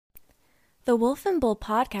The Wolf and Bull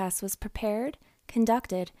podcast was prepared,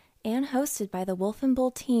 conducted, and hosted by the Wolf and Bull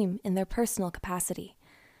team in their personal capacity.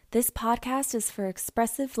 This podcast is for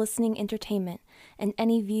expressive listening entertainment, and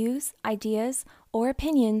any views, ideas, or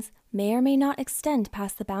opinions may or may not extend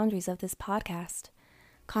past the boundaries of this podcast.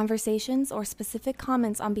 Conversations or specific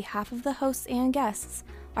comments on behalf of the hosts and guests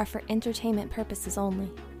are for entertainment purposes only.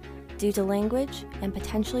 Due to language and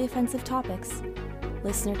potentially offensive topics,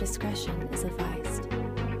 listener discretion is advised.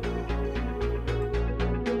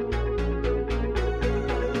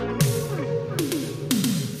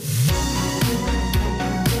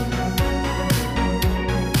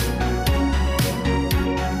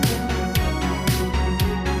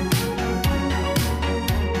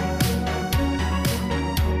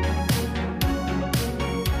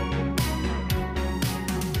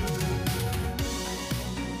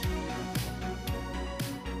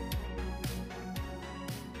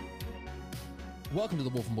 Welcome to the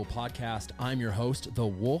Wolf and Bull podcast. I'm your host, the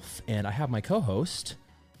Wolf, and I have my co-host,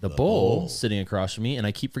 the Bull, sitting across from me. And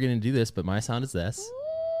I keep forgetting to do this, but my sound is this,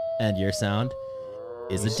 and your sound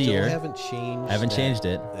is a deer. Haven't changed. Haven't changed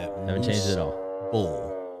it. Haven't changed it at all.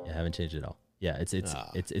 Bull. Yeah, haven't changed it at all. Yeah,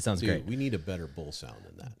 it sounds great. We need a better bull sound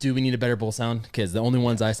than that. Do we need a better bull sound? Because the only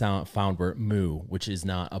ones I found were moo, which is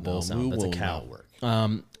not a bull sound. Moo That's a will cow. not work.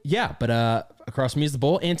 Across from me is the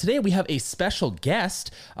Bull, and today we have a special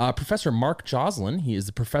guest, Professor Mark Joslyn. He is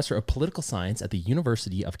the professor of political science at the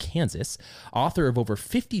University of Kansas, author of over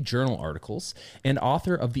 50 journal articles, and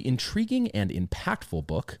author of the intriguing and impactful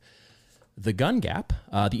book, The Gun Gap,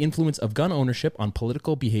 The Influence of Gun Ownership on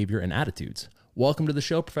Political Behavior and Attitudes. Welcome to the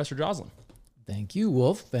show, Professor Joslyn. Thank you,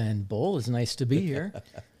 Wolf and Bull. It's nice to be here.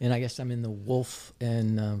 And I guess I'm in the Wolf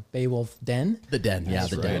and Beowulf den. The den, yeah,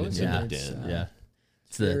 the den. It's Yeah. in the den. Yeah.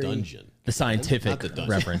 It's The the dungeon. the scientific Not the dungeon.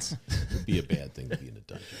 reference. It would be a bad thing to be in a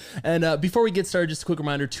dungeon. And before we get started, just a quick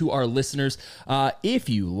reminder to our listeners, if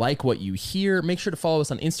you like what you hear, make sure to follow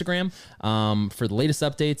us on Instagram for the latest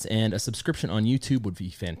updates, and a subscription on YouTube would be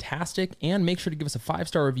fantastic. And make sure to give us a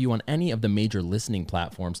 5-star review on any of the major listening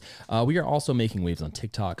platforms. We are also making waves on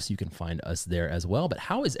TikTok, so you can find us there as well. But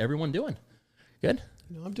how is everyone doing? Good?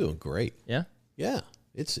 I'm doing great. Yeah? Yeah.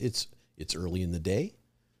 It's early in the day.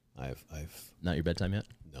 I've Not your bedtime yet?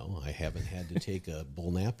 No, I haven't had to take a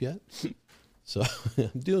bull nap yet. So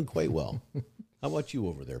I'm doing quite well. How about you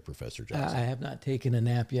over there, Professor Johnson? I have not taken a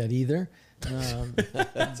nap yet either.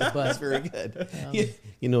 That's very good.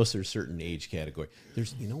 You notice there's certain age category.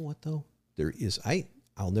 You know what though? There is,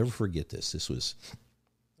 I'll never forget this. This was,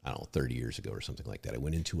 I don't know, 30 years ago or something like that. I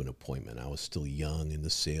went into an appointment. I was still young in the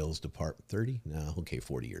sales department. 30? No, okay,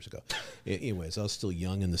 40 years ago. Anyways, I was still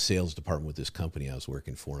young in the sales department with this company I was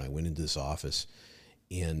working for, and I went into this office,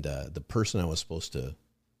 and the person I was supposed to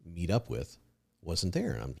meet up with wasn't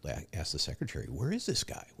there. And I asked the secretary, "Where is this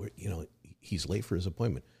guy? He's late for his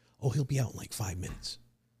appointment." "Oh, he'll be out in like 5 minutes."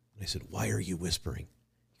 And I said, "Why are you whispering?"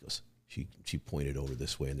 He goes, she pointed over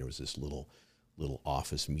this way, and there was this little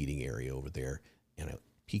office meeting area over there, and I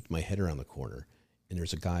peeked my head around the corner, and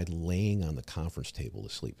there's a guy laying on the conference table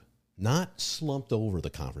asleep. Not slumped over the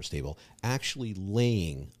conference table, actually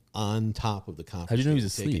laying on top of the conference table. How did you know he was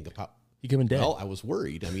asleep? He could have been dead. Well, I was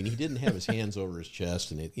worried. I mean, he didn't have his hands over his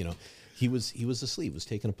chest, and he was asleep. He was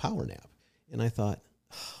taking a power nap. And I thought,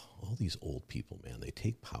 all these old people, man, they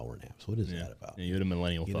take power naps. What is that about? Yeah, you had a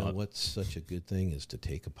millennial You thought. know what's such a good thing is to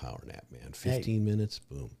take a power nap, man. 15 minutes,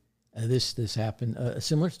 boom. This happened, a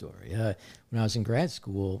similar story. When I was in grad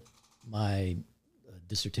school, my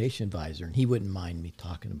dissertation advisor, and he wouldn't mind me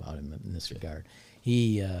talking about him in this regard,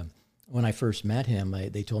 when I first met him,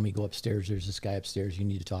 they told me, "Go upstairs. There's this guy upstairs. You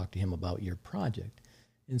need to talk to him about your project."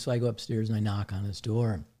 And so I go upstairs and I knock on his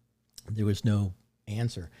door. There was no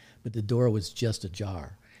answer, but the door was just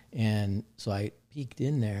ajar. And so I peeked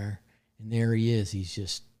in there, and there he is. He's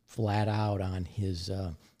just flat out on his,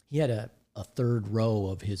 he had a third row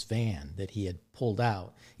of his van that he had pulled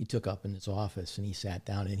out. He took up in his office, and he sat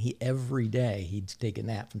down, and every day he'd take a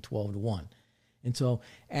nap from 12 to 1. And so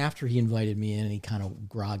after he invited me in and he kind of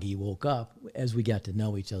groggy woke up, as we got to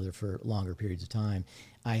know each other for longer periods of time,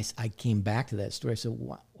 I came back to that story. I said,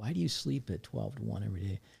 why do you sleep at 12 to 1 every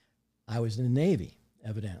day? I was in the Navy,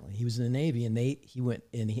 evidently. He was in the Navy, and he went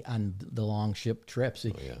on the long ship trips.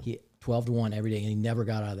 He 12 to 1 every day, and he never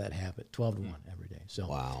got out of that habit, 12 to 1 every day. So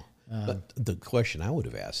wow. But the question I would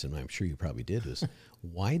have asked, and I'm sure you probably did, was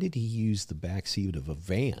why did he use the back seat of a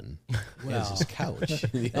van as his couch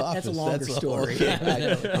in the office? That's a longer story.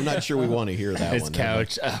 I'm not sure we want to hear that His one.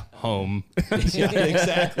 couch, home. Yeah,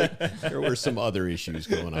 exactly. There were some other issues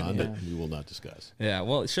going on that we will not discuss. Yeah,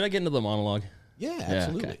 well, should I get into the monologue? Yeah,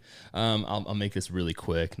 absolutely. Okay. I'll make this really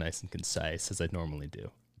quick, nice and concise, as I normally do.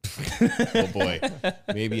 Oh boy,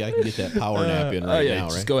 maybe I can get that power nap in right now.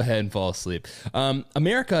 Just right? go ahead and fall asleep.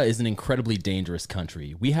 America is an incredibly dangerous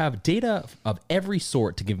country. We have data of every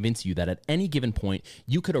sort to convince you that at any given point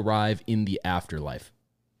you could arrive in the afterlife.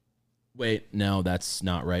 Wait, no, that's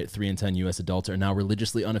not right. 3 in 10 U.S. adults are now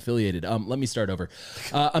religiously unaffiliated. Let me start over.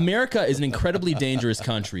 America is an incredibly dangerous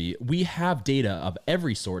country. We have data of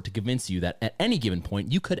every sort to convince you that at any given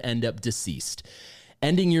point you could end up deceased,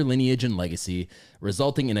 ending your lineage and legacy,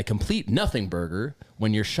 resulting in a complete nothing burger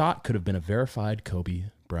when your shot could have been a verified Kobe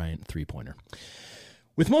Bryant three-pointer.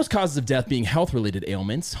 With most causes of death being health-related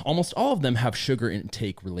ailments, almost all of them have sugar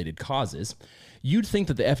intake-related causes. You'd think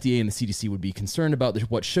that the FDA and the CDC would be concerned about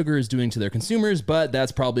what sugar is doing to their consumers, but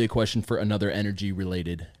that's probably a question for another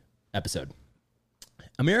energy-related episode.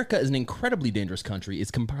 America is an incredibly dangerous country. It's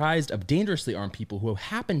comprised of dangerously armed people who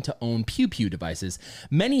happen to own pew-pew devices.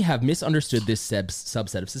 Many have misunderstood this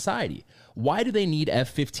subset of society. Why do they need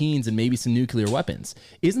F-15s and maybe some nuclear weapons?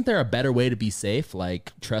 Isn't there a better way to be safe,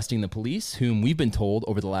 like trusting the police, whom we've been told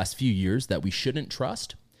over the last few years that we shouldn't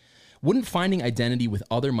trust? Wouldn't finding identity with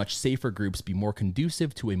other much safer groups be more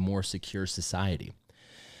conducive to a more secure society?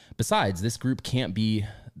 Besides, this group can't be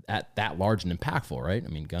at that large and impactful, right? I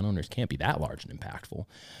mean, gun owners can't be that large and impactful.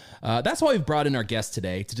 That's why we've brought in our guest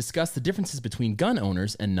today to discuss the differences between gun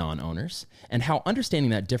owners and non-owners, and how understanding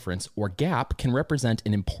that difference or gap can represent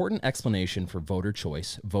an important explanation for voter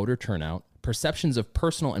choice, voter turnout, perceptions of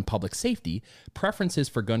personal and public safety, preferences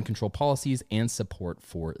for gun control policies, and support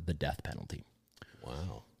for the death penalty.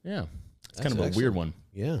 Wow. Yeah. It's That's kind of a excellent. weird one.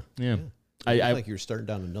 Yeah. Yeah. I like you're starting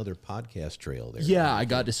down another podcast trail there. Yeah, I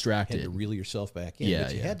got Had distracted. to reel yourself back in. Yeah,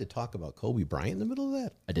 But you had to talk about Kobe Bryant in the middle of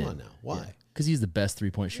that? I did. Come on now. Why? Because he's the best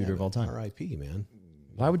three-point shooter of all time. R.I.P., man.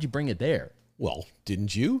 Why would you bring it there? Well,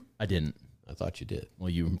 didn't you? I didn't. I thought you did. Well,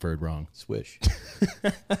 you inferred wrong. Swish.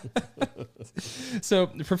 So,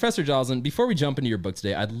 Professor Joslyn, before we jump into your book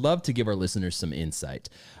today, I'd love to give our listeners some insight.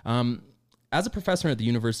 As a professor at the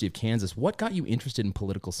University of Kansas, what got you interested in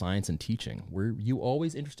political science and teaching? Were you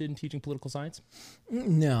always interested in teaching political science?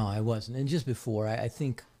 No, I wasn't. And just before, I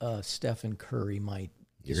think Stephen Curry might.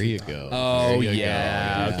 Here you go. Oh, There you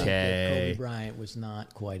yeah. go. Okay. Kobe Bryant was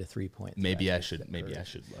not quite a three-point. Maybe I threat. should look. Maybe I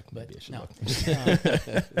should no.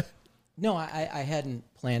 look. No, I hadn't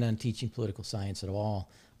planned on teaching political science at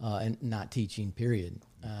all, and not teaching, period.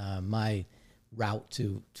 My route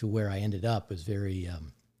to where I ended up was very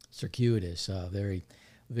circuitous,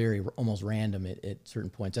 very almost random at certain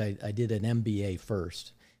points. I did an MBA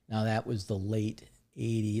first. Now that was the late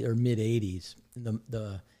 80s or mid 80s.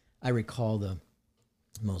 I recall the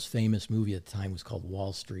most famous movie at the time was called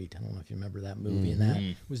Wall Street. I don't know if you remember that movie, and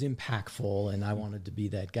that was impactful, and I wanted to be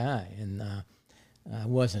that guy, and I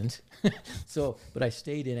wasn't. But I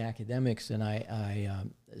stayed in academics, and I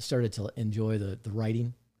started to enjoy the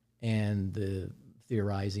writing and the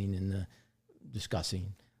theorizing and the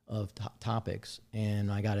discussing of topics,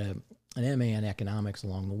 and I got an MA in economics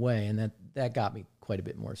along the way, and that got me quite a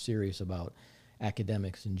bit more serious about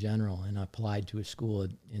academics in general, and I applied to a school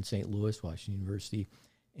in St. Louis, Washington University,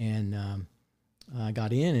 and I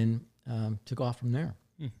got in and took off from there.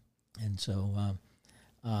 And so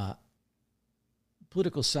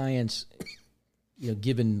political science,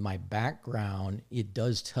 given my background, it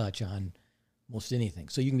does touch on most anything.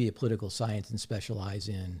 So you can be a political science and specialize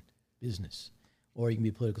in business, or you can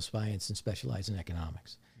be political science and specialize in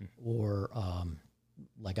economics, or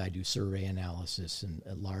like I do, survey analysis and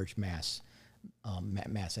large mass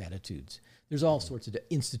attitudes. There's all sorts of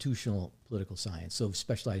institutional political science, so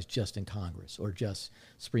specialized just in Congress or just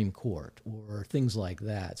Supreme Court or things like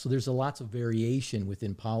that. So there's lots of variation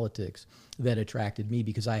within politics that attracted me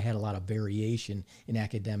because I had a lot of variation in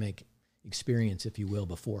academic experience, if you will,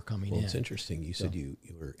 before coming in. Well, it's interesting. You said you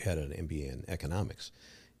had an MBA in economics.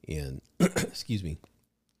 And, excuse me,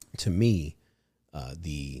 to me,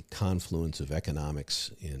 the confluence of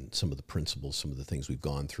economics and some of the principles, some of the things we've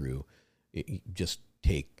gone through, you just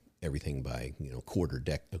take everything by,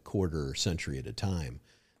 a quarter century at a time.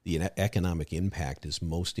 The economic impact is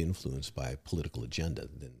most influenced by political agenda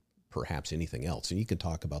than perhaps anything else. And you can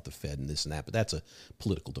talk about the Fed and this and that, but that's a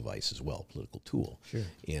political device as well, political tool. Sure.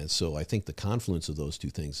 And so I think the confluence of those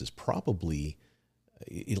two things is probably,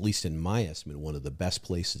 at least in my estimate, one of the best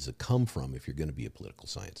places to come from if you're going to be a political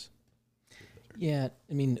science. Yeah,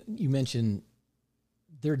 I mean, you mentioned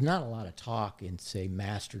there's not a lot of talk in, say,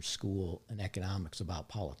 master's school in economics about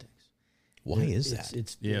politics. Why is that?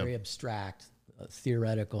 It's very abstract,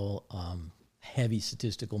 theoretical, heavy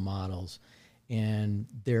statistical models, and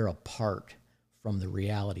they're apart from the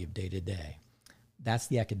reality of day to day. That's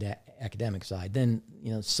the academic side. Then,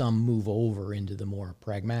 some move over into the more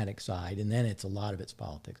pragmatic side, and then a lot of it's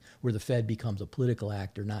politics, where the Fed becomes a political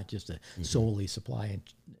actor, not just a solely supply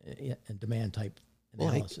and demand type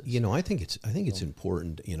analysis. Well, I think it's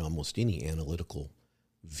important in almost any analytical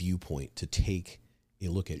viewpoint to take a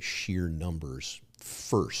look at sheer numbers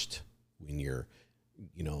first when you're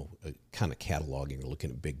kind of cataloging or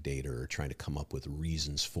looking at big data or trying to come up with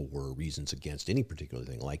reasons for or reasons against any particular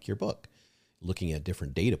thing, like your book. Looking at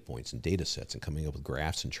different data points and data sets and coming up with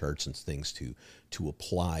graphs and charts and things to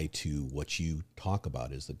apply to what you talk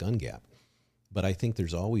about as the gun gap. But I think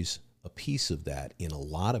there's always a piece of that in a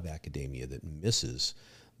lot of academia that misses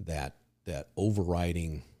that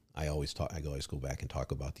overriding. I always go back and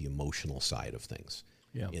talk about the emotional side of things.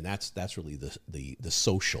 Yeah. And that's really the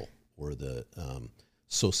social or the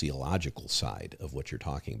sociological side of what you're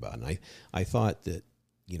talking about. And I thought that,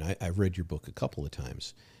 I've read your book a couple of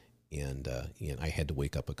times. And I had to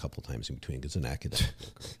wake up a couple times in between because it's an academic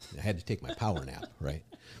book. Right? I had to take my power nap, right?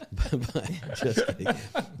 but just kidding.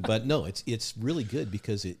 But no, it's really good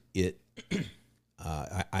because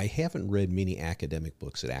I haven't read many academic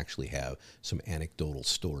books that actually have some anecdotal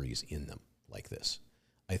stories in them like this.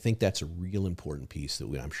 I think that's a real important piece that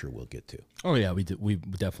I'm sure we'll get to. Oh yeah, we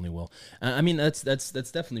definitely will. I mean, that's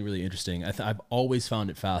definitely really interesting. I've always found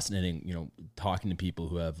it fascinating, talking to people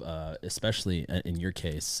who have, especially in your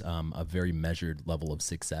case, a very measured level of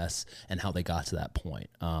success and how they got to that point.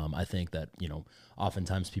 I think that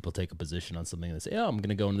oftentimes people take a position on something and they say, "Oh, I'm going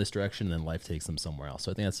to go in this direction," and then life takes them somewhere else.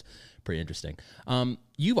 So I think that's pretty interesting.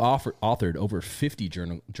 You've authored over 50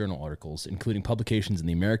 journal articles, including publications in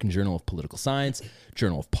the American Journal of Political Science,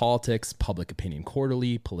 Journal of Politics, Public Opinion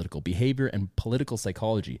Quarterly, Political Behavior, and Political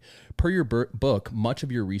Psychology. Per your book, much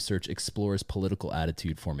of your research explores political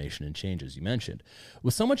attitude formation and change, as you mentioned.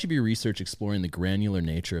 With so much of your research exploring the granular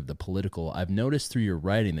nature of the political, I've noticed through your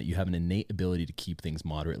writing that you have an innate ability to keep things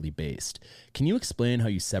moderately based. Can you explain how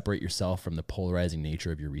you separate yourself from the polarizing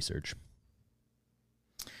nature of your research?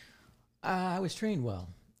 I was trained well.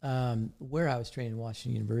 Where I was trained in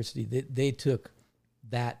Washington University, they took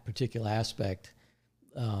that particular aspect.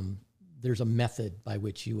 There's a method by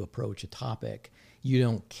which you approach a topic. You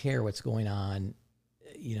don't care what's going on,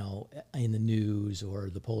 in the news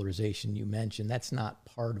or the polarization you mentioned. That's not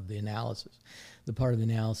part of the analysis. The part of the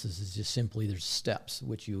analysis is just simply there's steps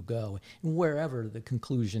which you go. And wherever the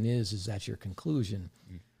conclusion is that your conclusion.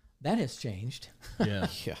 That has changed. Yeah.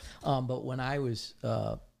 Yeah. But when I was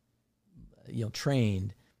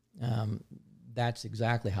trained, that's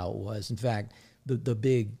exactly how it was. In fact, the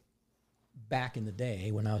big, back in the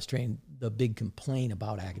day when I was trained, the big complaint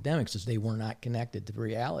about academics is they were not connected to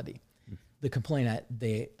reality. The complaint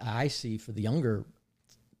I see for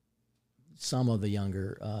some of the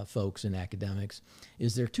younger folks in academics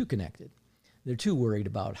is they're too connected. They're too worried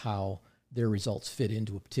about how their results fit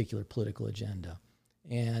into a particular political agenda.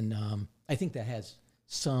 And I think that has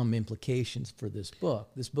some implications for this book.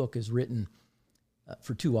 This book is written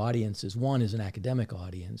for two audiences. One is an academic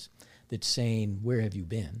audience that's saying, where have you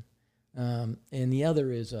been? And the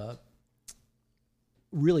other is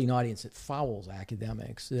really an audience that follows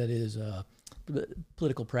academics, that is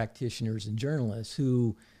political practitioners and journalists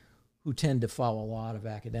who tend to follow a lot of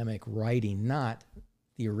academic writing, not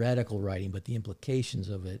theoretical writing, but the implications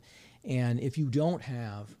of it. And if you don't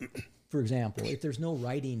have, for example, if there's no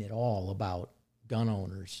writing at all about gun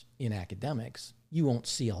owners in academics, you won't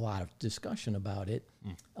see a lot of discussion about it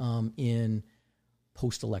in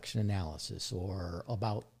post-election analysis or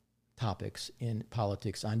about topics in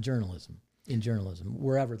politics in journalism,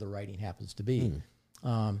 wherever the writing happens to be.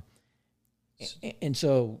 And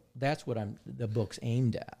so that's what the book's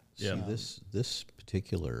aimed at. Yeah. This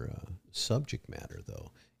particular subject matter,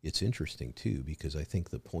 though, it's interesting too, because I think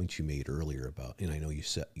the point you made earlier about, and I know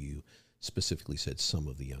you specifically said some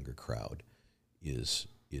of the younger crowd is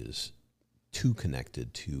too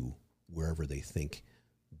connected to wherever they think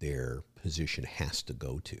their position has to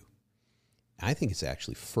go to. I think it's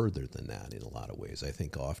actually further than that in a lot of ways. I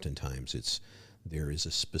think oftentimes there is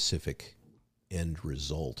a specific end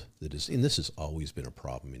result that is, and this has always been a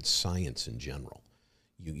problem in science in general.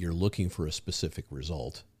 You're looking for a specific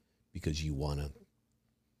result because you want to,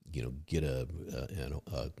 get a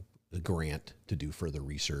grant to do further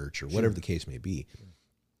research or whatever the case may be.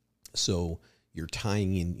 So you're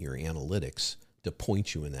tying in your analytics to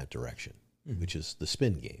point you in that direction, which is the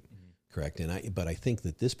spin game, correct? But I think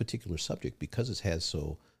that this particular subject, because it has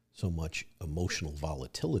so much emotional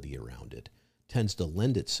volatility around it, tends to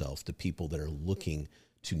lend itself to people that are looking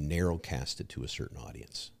to narrowcast it to a certain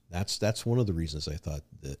audience. That's one of the reasons I thought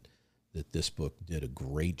that this book did a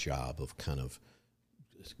great job of kind of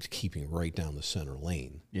keeping right down the center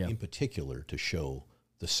lane, Yeah. in particular to show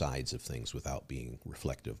the sides of things without being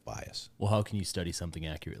reflective bias. Well, how can you study something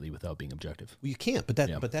accurately without being objective? Well, you can't, but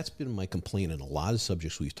that's been my complaint in a lot of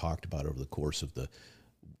subjects we've talked about over the course of the,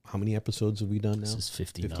 how many episodes have we done now? This is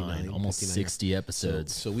 59, almost 60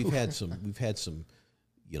 episodes. So we've had some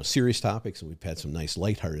serious topics, and we've had some nice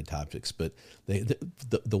lighthearted topics, but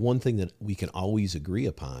the one thing that we can always agree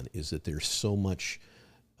upon is that there's so much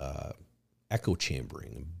echo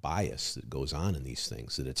chambering and bias that goes on in these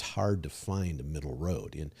things that it's hard to find a middle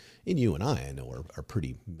road. And you and I know, are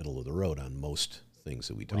pretty middle of the road on most things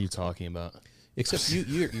that we talk about. What are you talking about? Except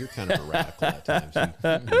you're kind of a radical at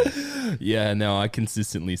times. Yeah, no, I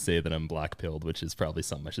consistently say that I'm black-pilled, which is probably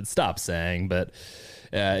something I should stop saying, but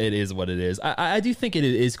it is what it is. I do think it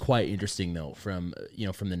is quite interesting, though, from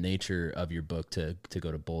the nature of your book to go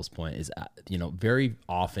to Bull's point is, very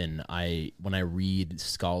often when I read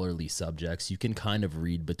scholarly subjects, you can kind of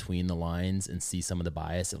read between the lines and see some of the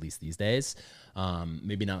bias, at least these days.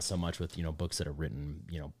 Maybe not so much with, books that are written,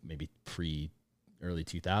 maybe early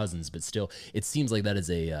 2000s, but still, it seems like that is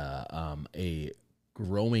a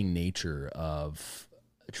growing nature of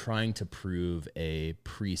trying to prove a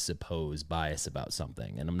presupposed bias about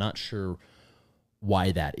something, and I'm not sure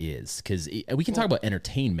why that is, because we can talk about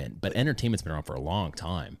entertainment, but entertainment's been around for a long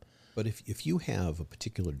time. But if you have a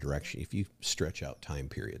particular direction, if you stretch out time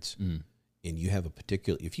periods, and you have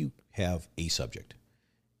if you have a subject,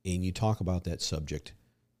 and you talk about that subject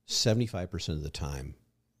 75% of the time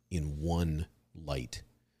in one light,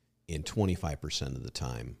 and 25% of the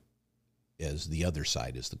time as the other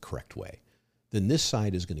side is the correct way, then this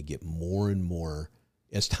side is going to get more and more,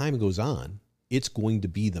 as time goes on, it's going to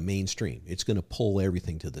be the mainstream. It's going to pull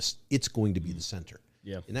everything to this. It's going to be the center.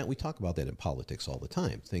 Yeah. And that we talk about that in politics all the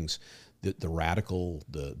time. Things, the radical,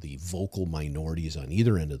 the vocal minorities on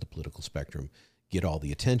either end of the political spectrum get all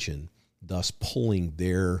the attention, thus pulling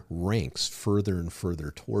their ranks further and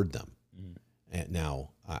further toward them. And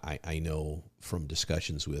now, I know from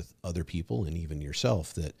discussions with other people and even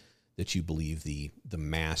yourself that you believe the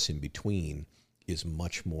mass in between is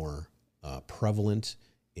much more prevalent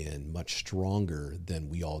and much stronger than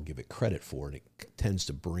we all give it credit for, and it tends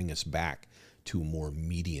to bring us back to a more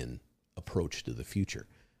median approach to the future.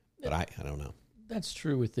 But I don't know. That's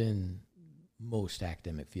true within most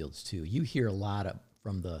academic fields too. You hear a lot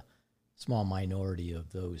from the small minority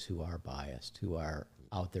of those who are biased, who are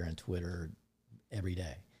out there on Twitter every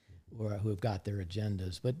day, or who have got their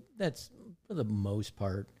agendas. But that's for the most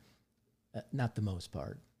part, not the most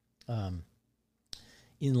part,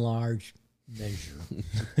 in large measure.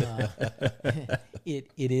 It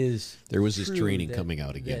is. There was this training coming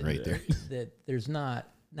out again right there. That there's not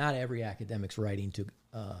every academic's writing to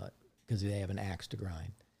because they have an axe to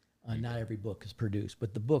grind. Not every book is produced,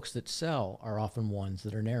 but the books that sell are often ones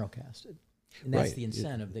that are narrowcasted, and that's Right. the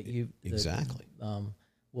incentive Exactly.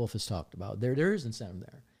 Wolf has talked about. There is incentive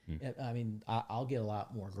there. I mean, I'll get a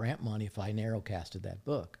lot more grant money if I narrowcasted that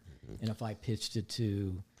book, and if I pitched it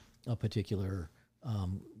to a particular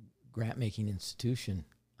grant-making institution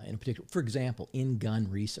in a particular, for example, in gun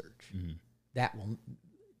research. That will,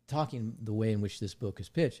 talking the way in which this book is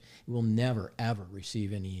pitched, it will never ever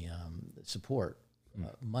receive any support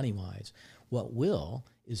money-wise. What will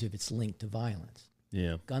is if it's linked to violence.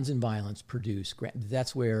 Yeah. Guns and violence produce,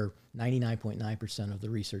 that's where 99.9% of the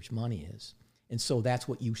research money is. And so that's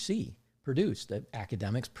what you see produced, that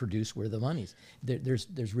academics produce where the money's.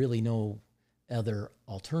 There's really no other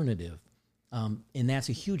alternative. And that's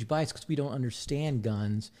a huge bias because we don't understand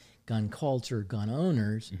guns, gun culture, gun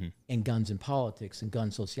owners, and guns in politics and gun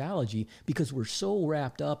sociology because we're so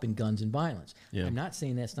wrapped up in guns and violence. Yeah. I'm not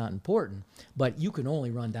saying that's not important, but you can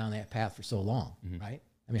only run down that path for so long, right?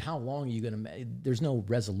 I mean, how long are you going to? There's no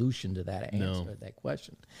resolution to that answer, that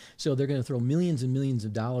question. So they're going to throw millions and millions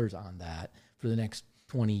of dollars on that for the next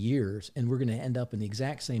 20 years, and we're going to end up in the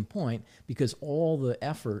exact same point because all the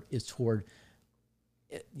effort is toward,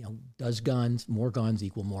 does more guns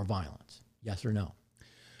equal more violence? Yes or no?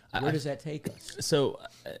 Where does that take us? So,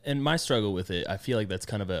 and my struggle with it, I feel like that's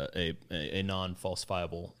kind of a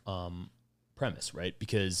non-falsifiable premise, right?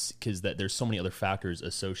 Because that there's so many other factors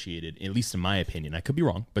associated, at least in my opinion, I could be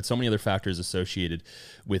wrong, but so many other factors associated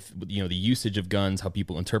with the usage of guns, how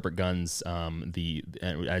people interpret guns,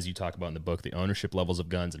 as you talk about in the book, the ownership levels of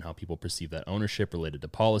guns and how people perceive that ownership related to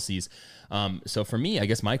policies. So for me, I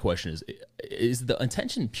guess my question is the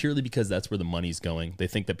intention purely because that's where the money's going? They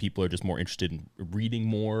think that people are just more interested in reading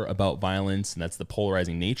more about violence, and that's the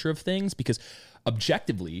polarizing nature of things? Because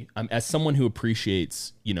objectively, as someone who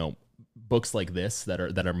appreciates, books like this that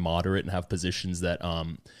are moderate and have positions that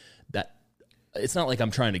it's not like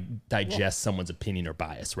I'm trying to digest someone's opinion or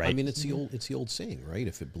bias, right? I mean, it's the old saying, right?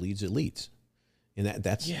 If it bleeds, it leads. And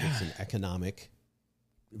it's an economic,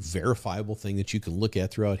 verifiable thing that you can look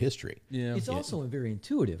at throughout history. Yeah. It's also very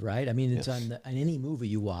intuitive, right? I mean, it's on any movie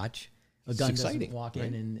you watch. A gun doesn't walk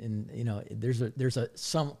in, and you know there's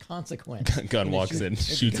some consequence. Gun walks in,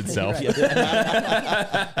 shoots itself. Right?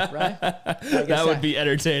 That would be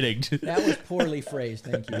entertaining. That was poorly phrased.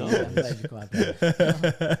 Thank you. I'm glad you caught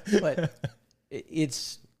that. But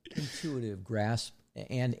it's intuitive grasp,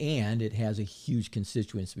 and it has a huge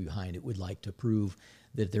constituency behind it. Would like to prove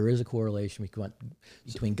that there is a correlation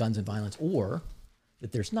between guns and violence, or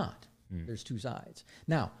that there's not. There's two sides.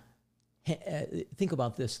 Now, think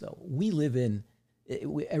about this, though.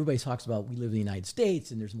 Everybody talks about we live in the United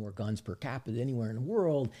States and there's more guns per capita than anywhere in the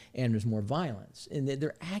world and there's more violence. And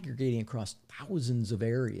they're aggregating across thousands of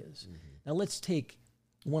areas. Mm-hmm. Now, let's take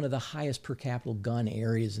one of the highest per capita gun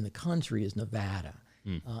areas in the country is Nevada.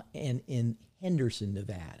 And in Henderson,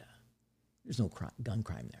 Nevada, there's no gun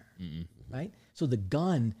crime there, right? So the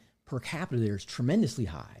gun per capita there is tremendously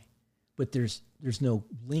high, but there's no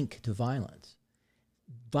link to violence.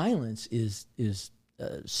 Violence is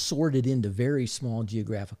sorted into very small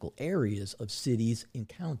geographical areas of cities and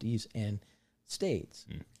counties and states.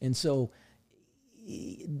 And so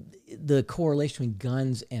the correlation between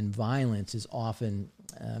guns and violence is often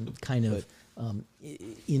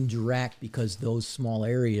indirect because those small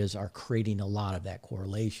areas are creating a lot of that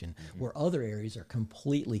correlation, where other areas are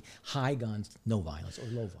completely high guns, no violence, or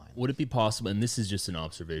low violence. Would it be possible, and this is just an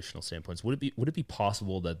observational standpoint, would it be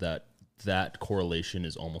possible that correlation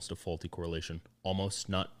is almost a faulty correlation? Almost,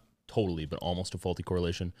 not totally, but almost a faulty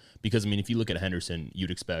correlation. Because I mean, if you look at Henderson,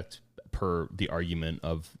 you'd expect, per the argument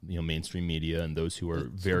of mainstream media and those who are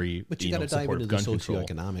very but you got to dive into the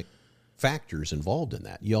socioeconomic factors involved in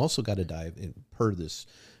that. You also got to dive in per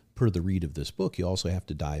the read of this book. You also have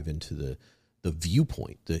to dive into the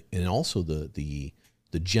viewpoint, and also the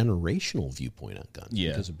generational viewpoint on guns. Yeah.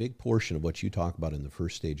 Because a big portion of what you talk about in the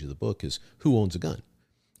first stage of the book is who owns a gun.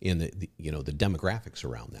 And the demographics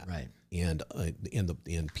around that, right? And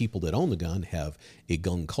people that own the gun have a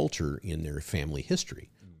gun culture in their family history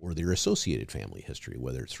or their associated family history,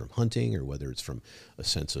 whether it's from hunting or whether it's from a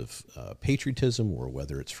sense of patriotism or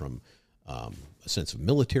whether it's from a sense of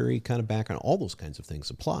military kind of background. All those kinds of things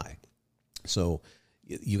apply. So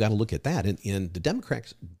you got to look at that, and the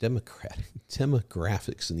demographics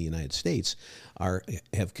in the United States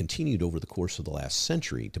have continued over the course of the last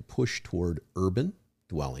century to push toward urban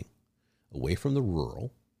dwelling, away from the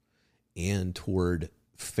rural, and toward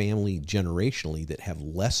family generationally that have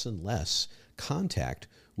less and less contact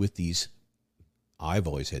with these. I've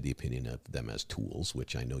always had the opinion of them as tools,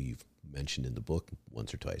 which I know you've mentioned in the book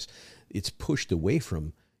once or twice. It's pushed away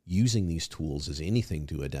from using these tools as anything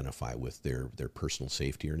to identify with their personal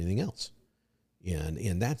safety or anything else.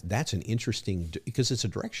 And that's an interesting, because it's a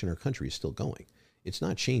direction our country is still going. It's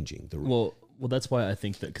not changing. Well, that's why I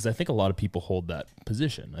think that, because I think a lot of people hold that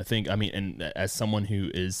position. And as someone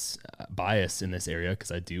who is biased in this area,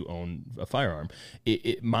 because I do own a firearm,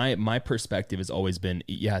 my perspective has always been,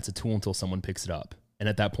 it's a tool until someone picks it up. And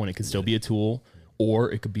at that point, it could still be a tool,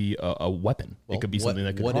 or it could be a weapon. It could be something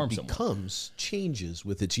that could harm someone. What it becomes changes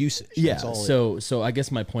with its usage. Yeah. So I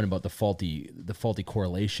guess my point about the faulty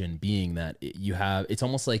correlation being that it's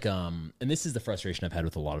almost like, and this is the frustration I've had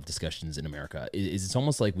with a lot of discussions in America, is it's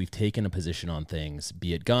almost like we've taken a position on things,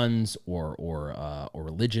 be it guns or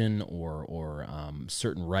religion or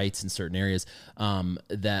certain rights in certain areas,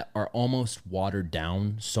 that are almost watered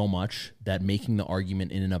down so much that making the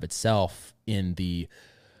argument in and of itself in the,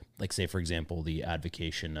 like, say, for example, the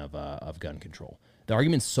advocation of gun control. The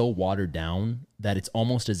argument's so watered down that it's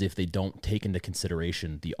almost as if they don't take into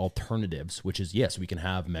consideration the alternatives, which is, yes, we can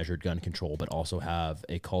have measured gun control, but also have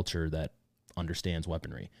a culture that understands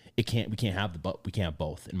weaponry. We can't have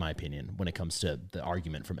both, in my opinion, when it comes to the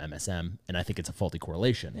argument from MSM. And I think it's a faulty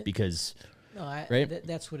correlation because... No, right?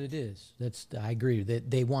 That's what it is. I agree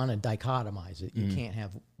that they want to dichotomize it. You can't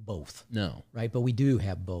have both. No. Right? But we do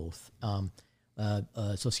have both.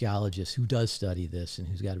 A sociologist who does study this and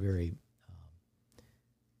who's got a very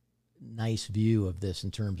nice view of this in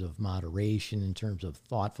terms of moderation, in terms of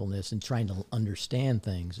thoughtfulness, and trying to understand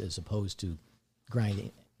things as opposed to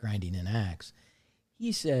grinding an axe.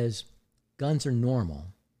 He says guns are normal,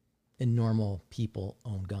 and normal people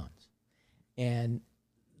own guns. And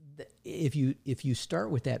if you start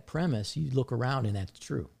with that premise, you look around and that's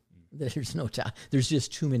true. There's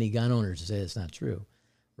just too many gun owners to say it's not true,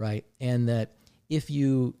 right? And that if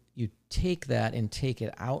you take that and take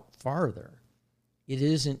it out farther, it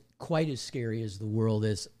isn't quite as scary as the world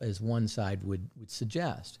as one side would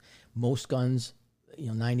suggest. Most guns,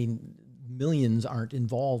 90 millions aren't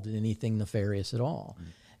involved in anything nefarious at all.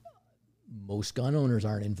 Most gun owners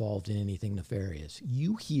aren't involved in anything nefarious.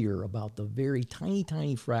 You hear about the very tiny,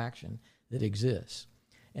 tiny fraction that exists.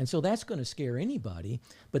 And so that's going to scare anybody,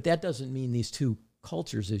 but that doesn't mean these two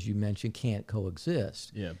cultures, as you mentioned, can't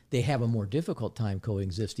coexist. Yeah. They have a more difficult time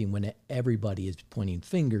coexisting when everybody is pointing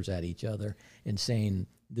fingers at each other and saying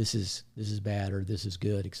this is bad or this is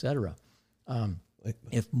good, etc.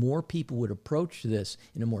 If more people would approach this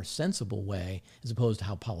in a more sensible way, as opposed to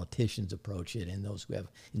how politicians approach it and those who have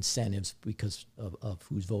incentives because of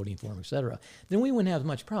who's voting for them, et cetera, then we wouldn't have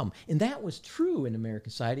much problem. And that was true in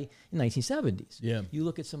American society in the 1970s. Yeah. You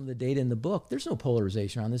look at some of the data in the book, there's no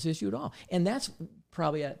polarization on this issue at all. And that's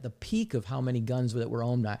probably at the peak of how many guns that were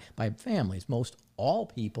owned by families. All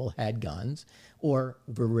people had guns or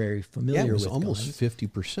were very familiar with guns. It was almost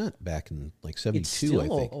 50% back in like 72, it's still I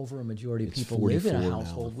think. Over a majority of people live in a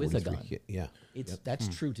household with a gun. Yeah. That's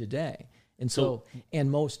true today. And so,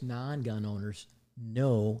 and most non-gun owners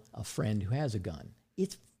know a friend who has a gun.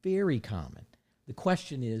 It's very common. The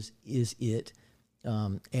question is it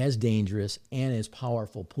as dangerous and as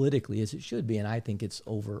powerful politically as it should be? And I think it's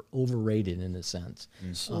overrated in a sense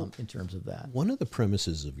in terms of that. One of the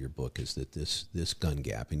premises of your book is that this gun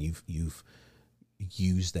gap, and you've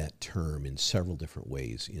used that term in several different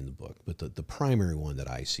ways in the book, but the primary one that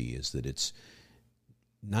I see is that it's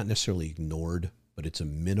not necessarily ignored, but it's a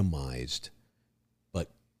minimized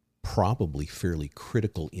but probably fairly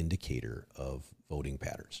critical indicator of voting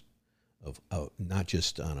patterns, of not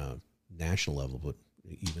just on a national level, but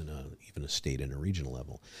even a state and a regional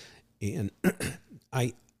level. And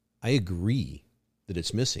I agree that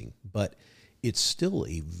it's missing, but it's still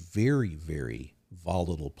a very, very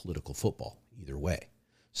volatile political football either way.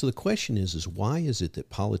 So the question is why is it that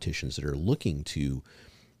politicians that are looking to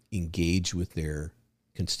engage with their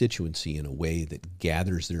constituency in a way that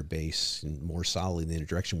gathers their base and more solidly in a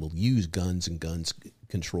direction will use guns and guns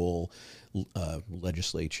control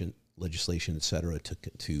legislation, et cetera,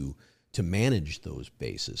 to manage those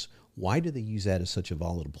bases? Why do they use that as such a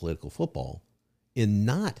volatile political football and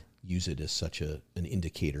not use it as such an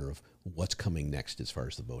indicator of what's coming next as far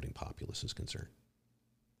as the voting populace is concerned?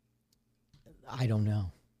 I don't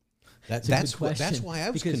know. That's why I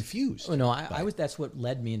was confused. Oh, no, that's what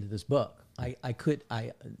led me into this book. I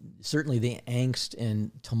certainly the angst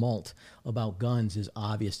and tumult about guns is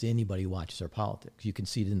obvious to anybody who watches our politics. You can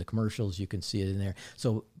see it in the commercials. You can see it in there.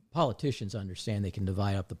 So politicians understand they can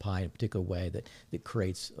divide up the pie in a particular way that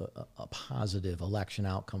creates a positive election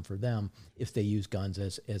outcome for them if they use guns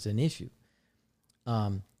as an issue.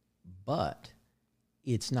 But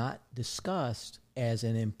it's not discussed as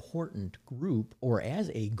an important group or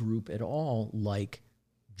as a group at all, like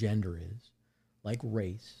gender is, like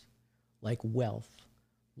race, like wealth,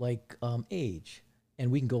 like age.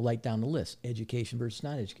 And we can go right down the list, education versus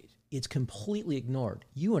non-education. It's completely ignored.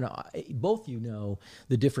 You and I, both you know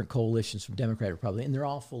the different coalitions from Democrat, Republican, and they're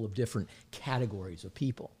all full of different categories of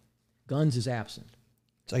people. Guns is absent.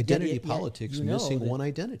 It's identity politics missing one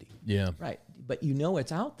identity. Yeah. Right. But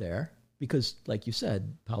it's out there because, like you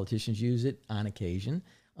said, politicians use it on occasion.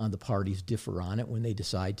 The parties differ on it when they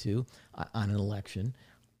decide to on an election,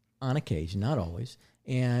 on occasion, not always.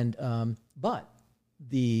 And but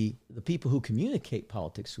the people who communicate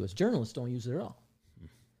politics to us, journalists, don't use it at all.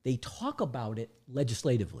 They talk about it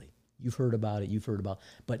legislatively. You've heard about it,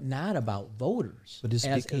 but not about voters. But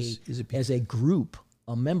as a group,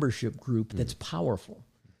 a membership group that's powerful,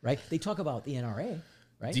 right? They talk about the NRA,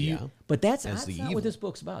 right? But that's not what this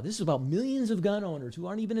book's about. This is about millions of gun owners who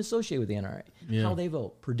aren't even associated with the NRA, how they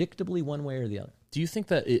vote, predictably one way or the other. Do you think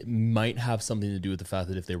that it might have something to do with the fact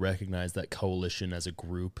that if they recognize that coalition as a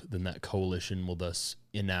group, then that coalition will thus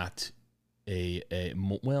enact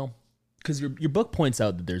because your book points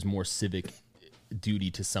out that there's more civic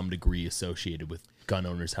duty to some degree associated with gun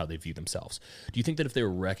owners, how they view themselves. Do you think that if they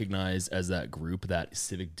were recognized as that group, that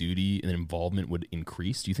civic duty and involvement would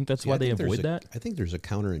increase? Do you think that's why they avoid that? I think there's a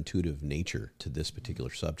counterintuitive nature to this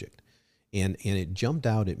particular subject. And it jumped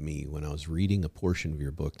out at me when I was reading a portion of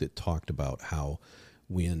your book that talked about how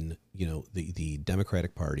when, the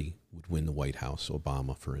Democratic Party would win the White House,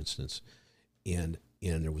 Obama, for instance, and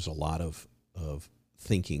there was a lot of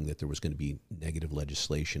thinking that there was going to be negative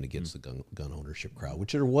legislation against the gun ownership crowd,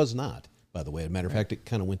 which there was not, by the way. As a matter of fact, it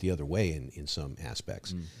kind of went the other way in some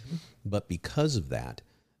aspects. Mm-hmm. But because of that,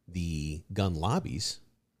 the gun lobbies,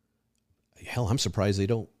 hell, I'm surprised they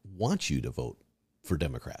don't want you to vote for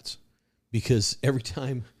Democrats. Because every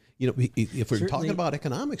time, if we're talking about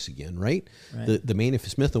economics again, right? The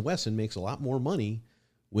Smith & Wesson makes a lot more money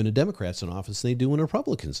when a Democrat's in office than they do when a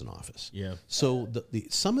Republican's in office. Yeah. So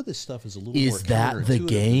some of this stuff is a little more Is that the counterintuitive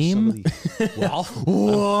game? than some of the- well,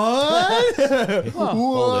 What?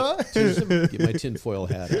 hold it. Get my tinfoil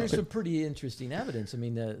hat There's out. some pretty interesting evidence. I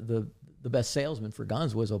mean, the best salesman for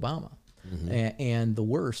guns was Obama, and the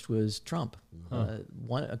worst was Trump.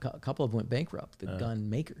 A couple of them went bankrupt, the gun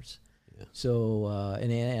makers. Yeah. So, and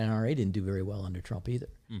the NRA didn't do very well under Trump either.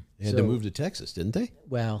 They had to move to Texas, didn't they?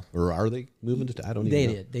 Well, Or are they moving to? I don't even they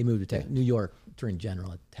know. did. They moved to Texas. New York Attorney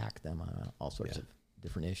General attacked them on all sorts of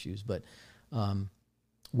different issues. But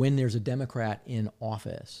when there's a Democrat in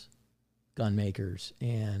office, gun makers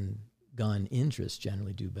and gun interests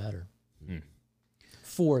generally do better.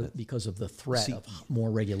 Because of the threat of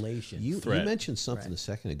more regulation. You mentioned something a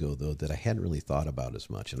second ago, though, that I hadn't really thought about as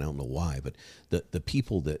much, and I don't know why, but the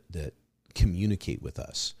people that communicate with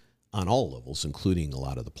us on all levels, including a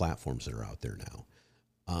lot of the platforms that are out there now,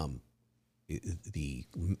 I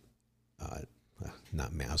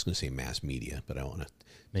was going to say mass media, but I want to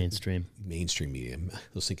Mainstream media. I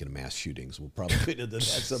was thinking of mass shootings. We'll probably get into that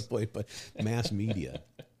at some point, but mass media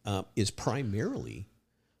is primarily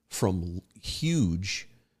from huge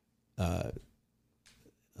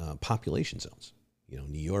population zones. You know,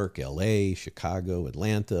 New York, L.A., Chicago,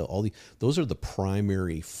 Atlanta, those are the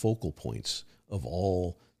primary focal points of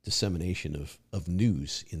all dissemination of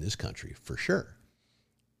news in this country, for sure.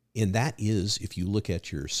 And that is, if you look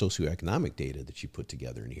at your socioeconomic data that you put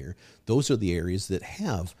together in here, those are the areas that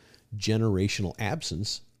have generational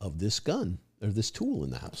absence of this gun or this tool in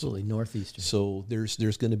the house. Absolutely, northeastern. So there's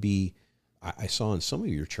going to be, I saw in some of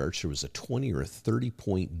your charts, there was a 20 or a 30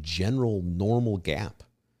 point general normal gap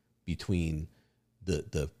between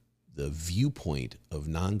the viewpoint of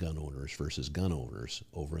non-gun owners versus gun owners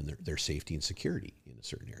over in their safety and security in a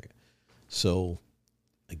certain area. So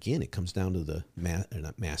again, it comes down to the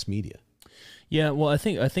mass media. Yeah, well, I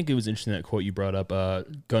think it was interesting that quote you brought up.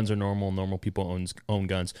 Guns are normal. Normal people own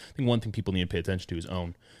guns. I think one thing people need to pay attention to is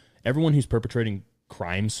own. Everyone who's perpetrating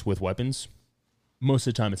crimes with weapons, most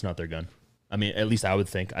of the time it's not their gun. I mean, at least I would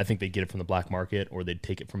think. I think they get it from the black market or they'd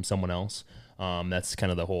take it from someone else. That's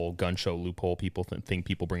kind of the whole gun show loophole thing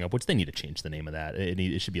people bring up, which they need to change the name of that.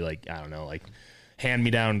 It should be like, I don't know, like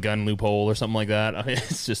hand-me-down gun loophole or something like that. I mean,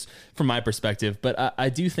 it's just from my perspective. But I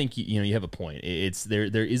do think you have a point. It's there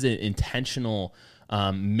is an intentional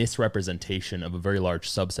misrepresentation of a very large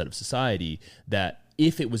subset of society that,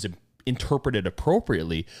 if it was interpreted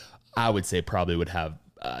appropriately, I would say probably would have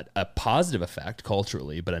a positive effect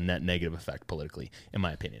culturally, but a net negative effect politically, in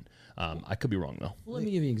my opinion. I could be wrong, though. Well, let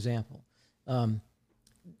me give you an example.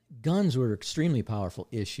 Guns were an extremely powerful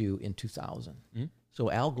issue in 2000. Mm-hmm.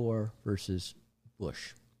 So Al Gore versus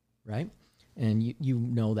Bush, right? And you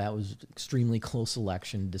know that was an extremely close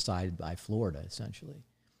election decided by Florida, essentially.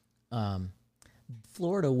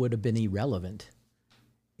 Florida would have been irrelevant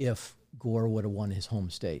if Gore would have won his home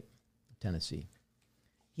state, Tennessee.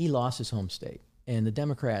 He lost his home state. And the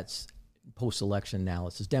Democrats, post-election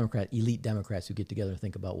analysis, elite Democrats who get together and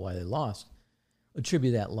think about why they lost,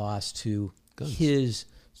 attribute that loss to guns. His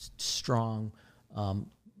strong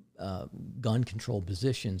gun control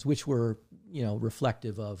positions, which were,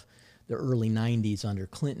 reflective of the early 90s under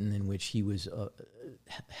Clinton, in which he was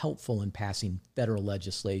helpful in passing federal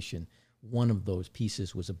legislation. One of those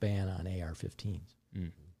pieces was a ban on AR-15s,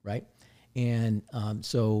 right? And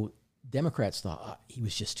so Democrats thought he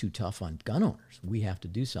was just too tough on gun owners. We have to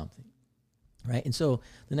do something, right? And so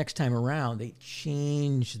the next time around, they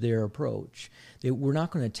changed their approach. We're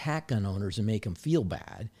not going to attack gun owners and make them feel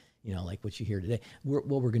bad, like what you hear today. What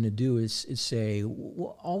we're going to do is say,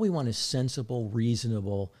 all we want is sensible,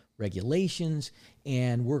 reasonable regulations,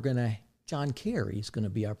 and John Kerry is going to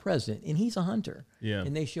be our president, and he's a hunter. Yeah.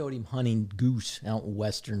 And they showed him hunting goose out in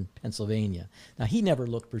western Pennsylvania. Now, he never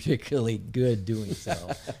looked particularly good doing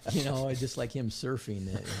so. Just like him surfing.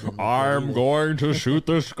 I'm going to shoot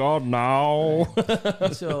this gun now.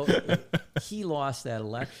 Right. So he lost that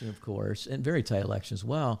election, of course, and very tight election as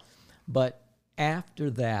well. But after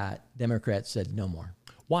that, Democrats said no more.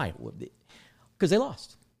 Why? Because they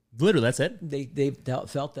lost. Literally, that's it? They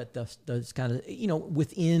felt that that's kind of,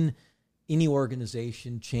 within any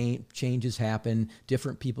organization, changes happen,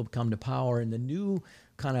 different people come to power, and the new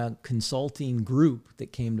kind of consulting group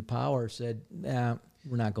that came to power said, we're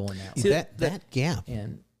not going that way. That gap,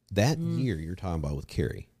 and that year you're talking about with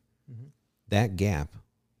Kerry, that gap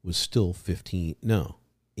was still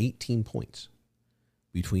 18 points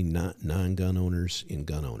between non-gun owners and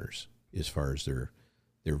gun owners as far as their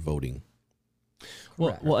voting.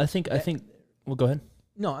 Well, I think. Well, go ahead.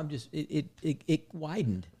 No, I'm just it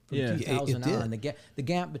widened from 2000 on. The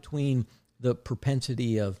gap between the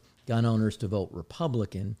propensity of gun owners to vote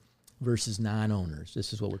Republican versus non-owners.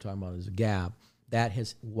 This is what we're talking about as a gap. That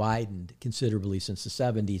has widened considerably since the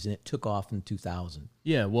 70s, and it took off in 2000.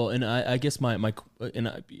 Yeah, well, and I guess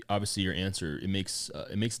obviously your answer, it makes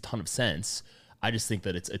a ton of sense. I just think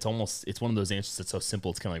that it's one of those answers that's so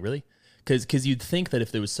simple. It's kind of like, really? Because you'd think that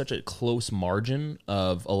if there was such a close margin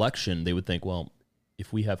of election, they would think, well,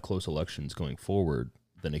 if we have close elections going forward,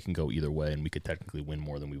 then it can go either way, and we could technically win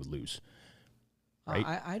more than we would lose. Right?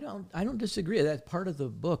 I don't disagree. That's part of the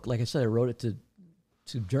book. Like I said, I wrote it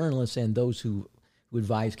to journalists and those who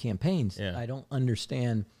advise campaigns. Yeah. I don't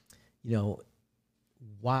understand,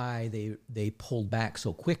 why they pulled back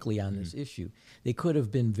so quickly on this issue. They could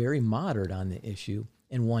have been very moderate on the issue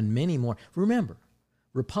and won many more. Remember,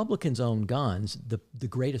 Republicans own guns, the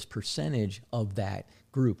greatest percentage of that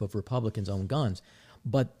group of Republicans own guns,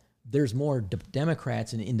 but there's more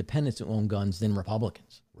Democrats and independents who own guns than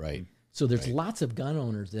Republicans. Right. So there's lots of gun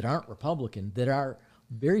owners that aren't Republican that are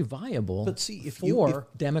very viable for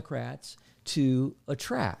Democrats to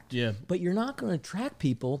attract. Yeah. But you're not going to attract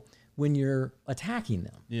people when you're attacking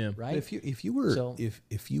them. Yeah. Right. If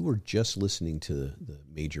you were just listening to the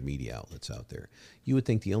major media outlets out there, you would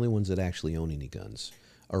think the only ones that actually own any guns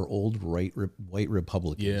are old white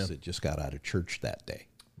Republicans that just got out of church that day.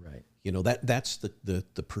 Right. That's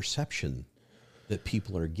the perception that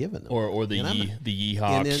people are given them. Or the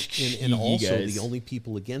Yeehawks. And also guys. the only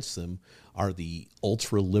people against them are the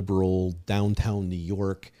ultra liberal downtown New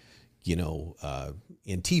York,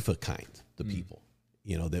 Antifa kind, the people,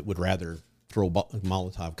 that would rather throw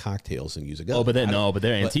Molotov cocktails and use a gun. Oh, but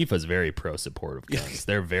Antifa's very pro-support of guns.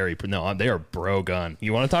 They're they are pro-gun.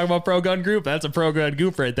 You want to talk about pro-gun group? That's a pro-gun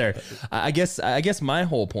group right there. I guess my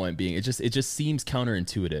whole point being, it just seems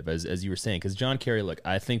counterintuitive, as you were saying, because John Kerry, look,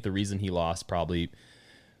 I think the reason he lost probably...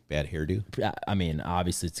 Bad hairdo? I mean,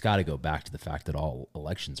 obviously, it's got to go back to the fact that all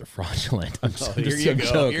elections are fraudulent. I'm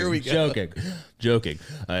Here we go. Joking.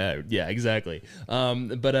 Yeah, exactly.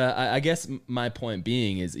 But I guess my point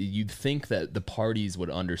being is you'd think that the parties would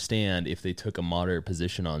understand if they took a moderate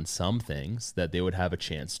position on some things that they would have a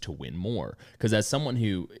chance to win more. Because as someone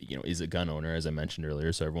who is a gun owner, as I mentioned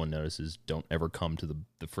earlier, so everyone notices, don't ever come to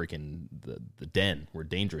the freaking the den. We're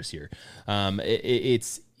dangerous here.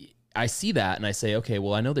 I see that and I say, okay,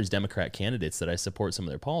 well, I know there's Democrat candidates that I support some of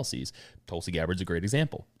their policies. Tulsi Gabbard's a great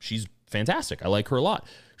example. She's fantastic. I like her a lot.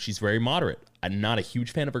 She's very moderate. I'm not a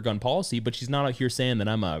huge fan of her gun policy, but she's not out here saying that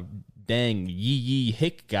I'm a dang yee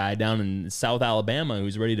hick guy down in South Alabama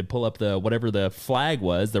who's ready to pull up whatever the flag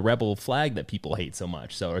was, the rebel flag that people hate so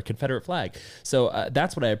much, or a Confederate flag. So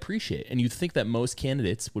that's what I appreciate. And you'd think that most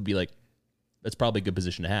candidates would be like, that's probably a good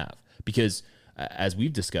position to have, because as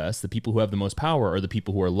we've discussed, the people who have the most power are the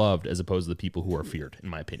people who are loved as opposed to the people who are feared, in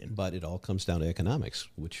my opinion. But it all comes down to economics,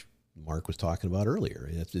 which Mark was talking about earlier.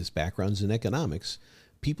 If his background's in economics,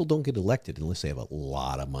 people don't get elected unless they have a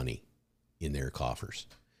lot of money in their coffers.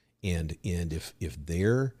 And if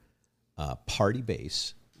their party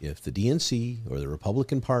base, if the DNC or the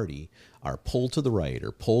Republican Party are pulled to the right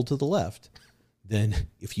or pulled to the left, then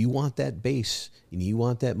if you want that base and you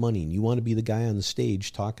want that money and you want to be the guy on the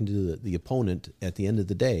stage talking to the opponent at the end of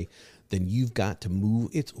the day, then you've got to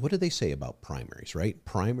move. What do they say about primaries, right?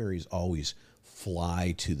 Primaries always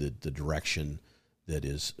fly to the direction that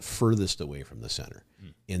is furthest away from the center.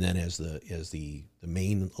 And then as the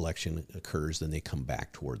main election occurs, then they come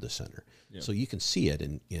back toward the center. Yeah. So you can see it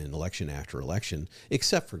in election after election,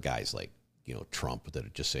 except for guys like Trump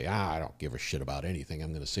that just say, I don't give a shit about anything. I'm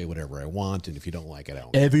going to say whatever I want, and if you don't like it, I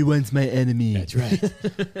don't. Everyone's my enemy. That's right.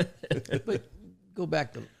 But go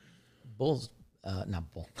back to Wolf.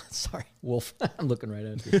 I'm looking right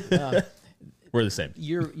at you. We're the same.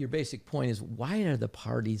 Your basic point is, why are the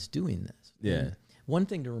parties doing this? Yeah. And one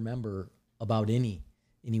thing to remember about any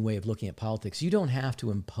way of looking at politics, you don't have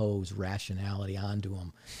to impose rationality onto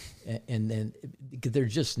them. And then they're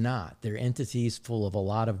just not. They're entities full of a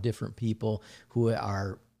lot of different people who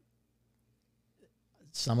are,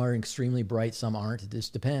 some are extremely bright, some aren't. It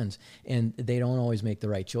just depends. And they don't always make the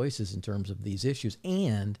right choices in terms of these issues.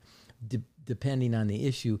 And depending on the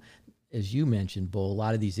issue, as you mentioned, Bull, a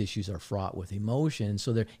lot of these issues are fraught with emotion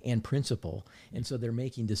and principle. And so they're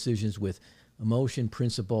making decisions with emotion,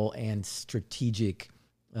 principle, and strategic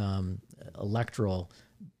electoral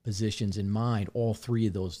positions in mind. All three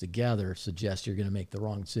of those together suggest you're going to make the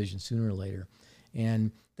wrong decision sooner or later.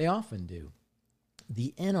 And they often do.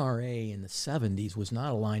 The NRA in the 70s was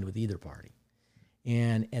not aligned with either party.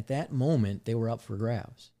 And at that moment, they were up for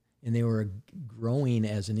grabs. And they were growing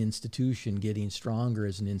as an institution, getting stronger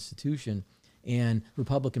as an institution. And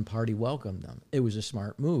Republican Party welcomed them. It was a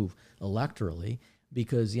smart move electorally.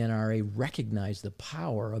 because the NRA recognized the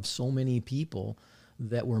power of so many people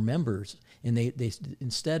that were members. And they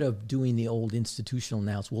instead of doing the old institutional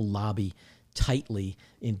analysis, we'll lobby tightly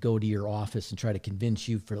and go to your office and try to convince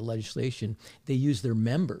you for legislation, they use their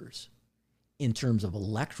members in terms of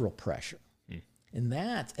electoral pressure. And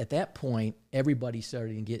that, at that point, everybody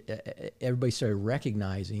started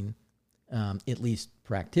recognizing, at least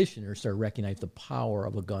practitioners started recognizing the power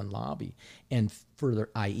of a gun lobby, and further,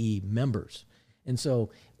 i.e., members. And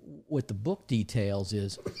so, what the book details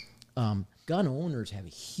is, gun owners have a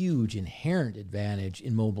huge inherent advantage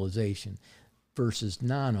in mobilization versus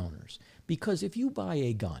non-owners, because if you buy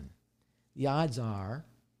a gun, the odds are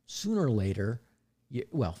sooner or later.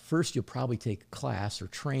 First, you'll probably take a class or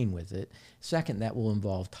train with it. Second, that will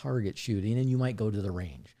involve target shooting, and you might go to the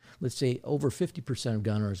range. Let's say over 50% of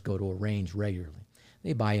gun owners go to a range regularly.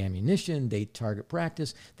 They buy ammunition, they target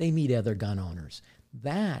practice, they meet other gun owners.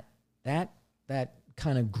 That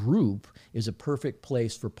kind of group is a perfect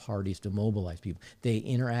place for parties to mobilize people. They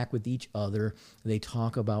interact with each other. They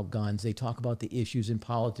talk about guns. They talk about the issues in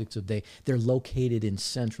politics of day. They're located in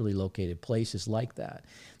centrally located places like that.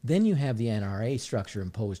 Then you have the NRA structure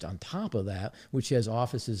imposed on top of that, which has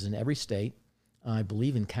offices in every state, I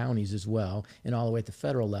believe in counties as well, and all the way at the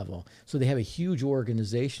federal level. So they have a huge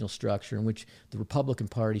organizational structure in which the Republican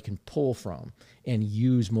Party can pull from and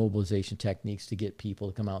use mobilization techniques to get people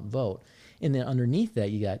to come out and vote. And then underneath that,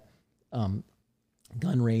 you got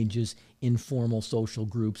gun ranges, informal social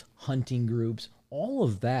groups, hunting groups. All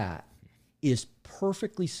of that is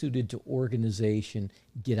perfectly suited to organization,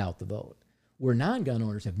 get out the vote. Where non-gun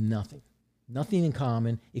owners have nothing in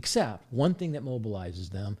common, except one thing that mobilizes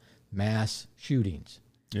them: mass shootings.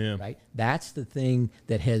 Yeah. Right? That's the thing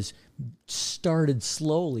that has started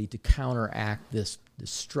slowly to counteract this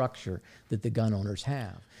structure that the gun owners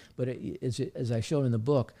have. But as I showed in the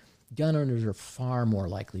book, gun owners are far more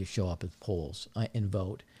likely to show up at polls and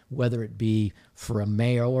vote, whether it be for a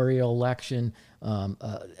mayoral election,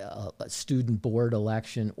 a student board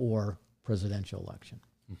election, or presidential election.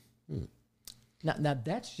 Mm-hmm. Now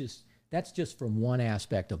that's just from one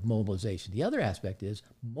aspect of mobilization. The other aspect is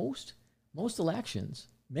most elections,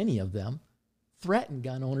 many of them, threaten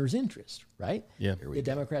gun owners' interest, right? Yeah. The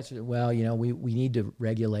Democrats are, we need to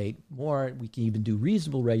regulate more. We can even do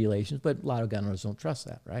reasonable regulations, but a lot of gun owners don't trust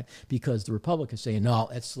that, right? Because the Republicans say, no,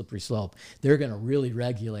 that's slippery slope. They're going to really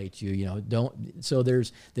regulate you, don't. So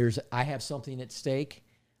I have something at stake.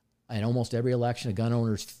 In almost every election, a gun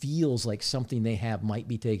owner feels like something they have might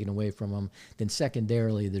be taken away from them. Then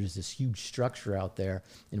secondarily, there's this huge structure out there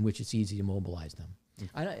in which it's easy to mobilize them.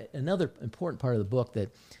 Mm-hmm. Another important part of the book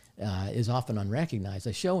that is often unrecognized,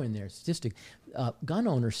 I show in there a statistic, gun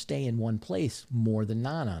owners stay in one place more than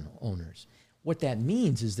non-owners. What that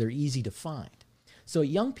means is they're easy to find. So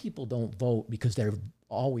young people don't vote because they're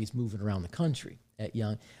always moving around the country at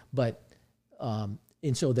young,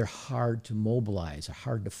 and so they're hard to mobilize,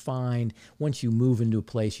 hard to find. Once you move into a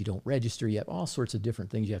place, you don't register. You have all sorts of different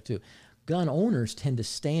things you have to do. Gun owners tend to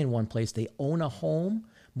stay in one place. They own a home,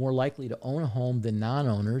 more likely to own a home than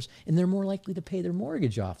non-owners, and they're more likely to pay their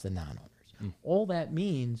mortgage off than non-owners. All that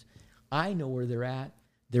means I know where they're at.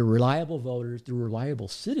 They're reliable voters. They're reliable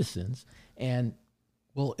citizens. And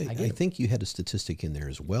I think you had a statistic in there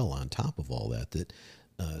as well on top of all that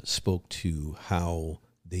spoke to how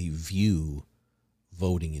they view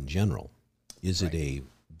voting in general. Is it a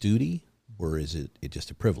duty or is it just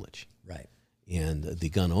a privilege? Right. And the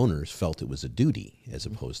gun owners felt it was a duty as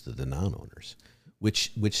opposed to the non-owners,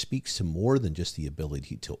 which speaks to more than just the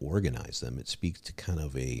ability to organize them. It speaks to kind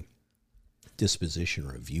of a disposition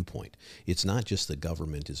or a viewpoint. It's not just the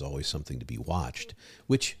government is always something to be watched,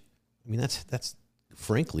 which, that's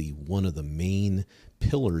frankly one of the main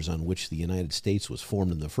pillars on which the United States was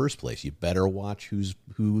formed in the first place. You better watch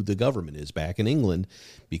who the government is back in England,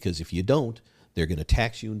 because if you don't, they're going to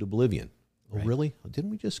tax you into oblivion. Right. Oh, really?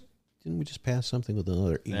 Didn't we just pass something with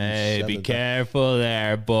another 87? Hey, be careful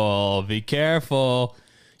there, Bull. Be careful.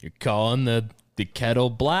 You're calling the kettle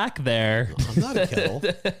black there. No, I'm not a kettle.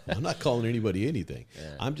 I'm not calling anybody anything.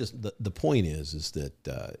 Yeah. I'm just the point is that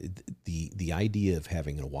the idea of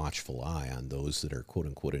having a watchful eye on those that are quote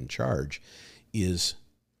unquote in charge is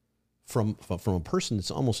from a person that's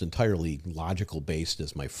almost entirely logical based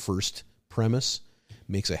as my first premise,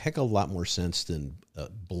 makes a heck of a lot more sense than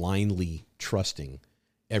blindly trusting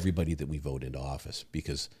everybody that we vote into office,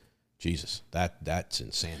 because Jesus, that's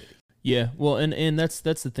insanity. Yeah, well, and that's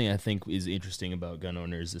the thing I think is interesting about gun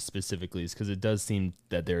owners specifically, is because it does seem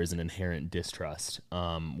that there is an inherent distrust,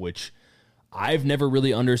 which I've never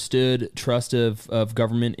really understood trust of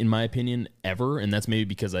government, in my opinion, ever. And that's maybe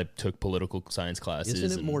because I took political science classes.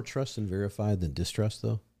 Isn't it more trust and verified than distrust,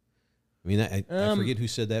 though? I mean, I forget who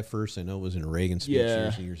said that first. I know it was in a Reagan speech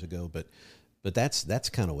years and years ago, but that's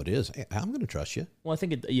kind of what it is. I'm going to trust you. Well, I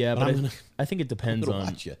think I think it depends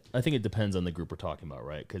on. I think it depends on the group we're talking about,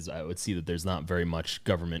 right? Because I would see that there's not very much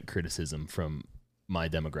government criticism from my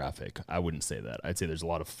demographic. I wouldn't say that. I'd say there's a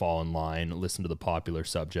lot of fall in line, listen to the popular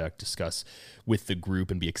subject, discuss with the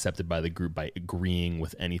group, and be accepted by the group by agreeing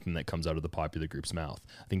with anything that comes out of the popular group's mouth.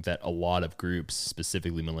 I think that a lot of groups,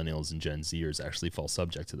 specifically millennials and Gen Zers, actually fall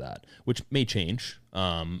subject to that, which may change.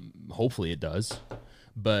 Hopefully it does.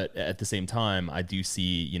 But at the same time, I do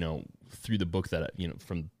see, through the book that,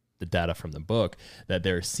 from the data from the book, that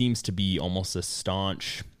there seems to be almost a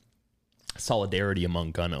staunch solidarity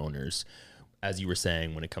among gun owners, as you were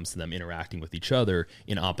saying, when it comes to them interacting with each other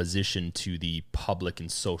in opposition to the public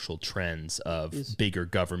and social trends of bigger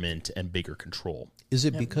government and bigger control. Is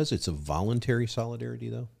it because it's a voluntary solidarity,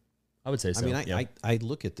 though? I would say so. I mean, I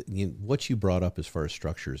look at what you brought up as far as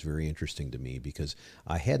structure is very interesting to me, because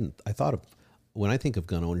when I think of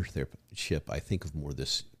gun ownership, I think of more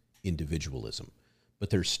this individualism,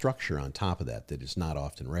 but there's structure on top of that is not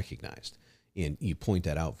often recognized. And you point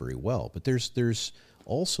that out very well, but there's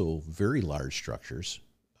also very large structures,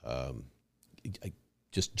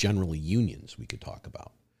 just generally unions we could talk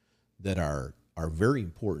about, that are very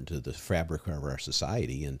important to the fabric of our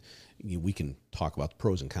society. And we can talk about the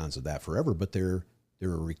pros and cons of that forever, but they're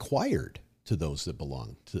required to those that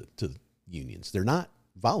belong to unions. They're not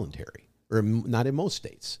voluntary, or not in most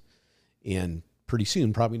states, and pretty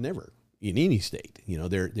soon probably never in any state.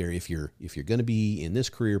 They're if you're going to be in this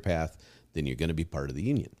career path, then you're going to be part of the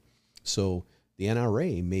union. So the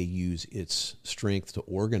NRA may use its strength to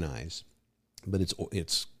organize, but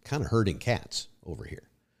it's kind of herding cats over here.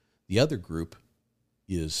 The other group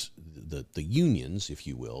is the unions, if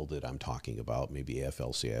you will, that I'm talking about, maybe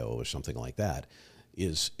AFL-CIO or something like that,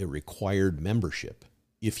 is a required membership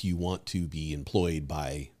if you want to be employed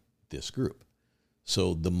by this group.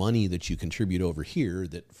 So the money that you contribute over here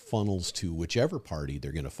that funnels to whichever party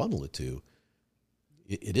they're going to funnel it to,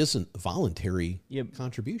 it isn't a voluntary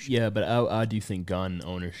contribution. Yeah, but I do think gun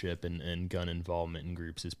ownership and gun involvement in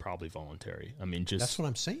groups is probably voluntary. I mean, that's what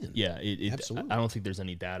I'm saying. Yeah, absolutely. I don't think there's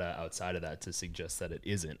any data outside of that to suggest that it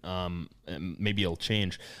isn't. Maybe it'll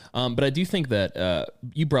change. But I do think that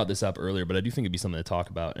you brought this up earlier, but I do think it'd be something to talk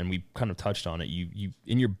about, and we kind of touched on it. You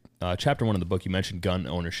in your chapter 1 of the book, you mentioned gun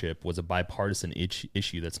ownership was a bipartisan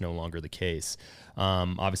issue. That's no longer the case.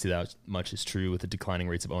 Obviously, that much is true with the declining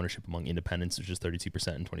rates of ownership among independents, which is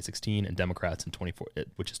 32% in 2016, and Democrats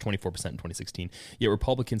which is 24% in 2016. Yet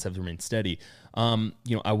Republicans have remained steady.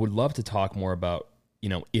 I would love to talk more about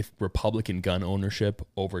if Republican gun ownership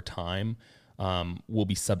over time will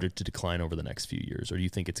be subject to decline over the next few years, or do you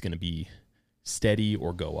think it's going to be steady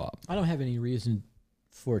or go up? I don't have any reason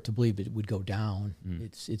for it to believe it would go down.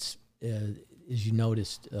 It's as you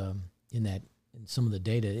noticed in some of the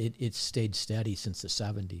data, it's stayed steady since the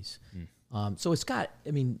 70s. So it's got,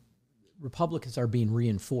 Republicans are being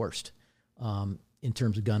reinforced in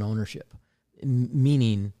terms of gun ownership,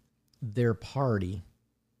 meaning their party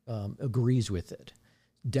agrees with it.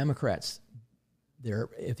 Democrats,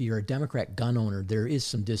 if you're a Democrat gun owner, there is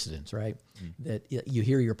some dissidence, right? That you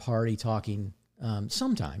hear your party talking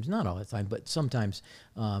sometimes, not all the time, but sometimes,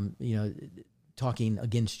 talking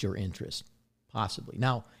against your interest, possibly.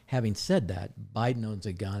 Now, having said that, Biden owns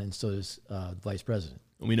a gun, and so does the vice president.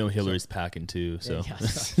 We know Hillary's packing too. So,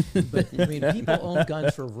 but people own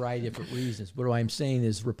guns for a variety of different reasons. But what I'm saying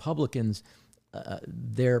is, Republicans,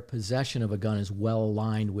 their possession of a gun is well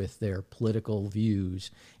aligned with their political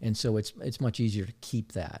views, and so it's much easier to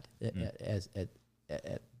keep that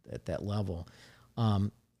at that level.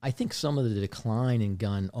 I think some of the decline in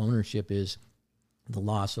gun ownership is the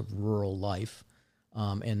loss of rural life,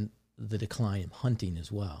 and the decline in hunting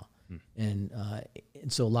as well. And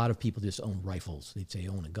so a lot of people just own rifles. They'd say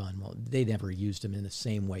own a gun. Well, they never used them in the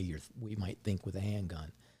same way we might think with a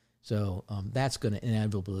handgun. So that's going to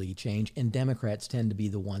inevitably change. And Democrats tend to be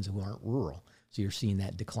the ones who aren't rural. So you're seeing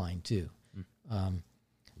that decline too.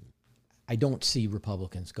 I don't see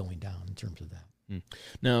Republicans going down in terms of that.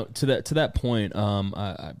 Now, to that point,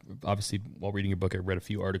 I obviously, while reading your book, I read a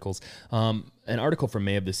few articles. An article from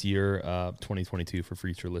May of this year, 2022, for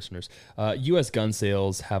future listeners. U.S. gun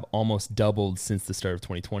sales have almost doubled since the start of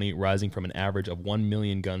 2020, rising from an average of 1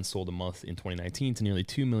 million guns sold a month in 2019 to nearly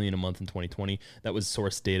 2 million a month in 2020. That was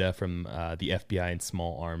source data from the FBI and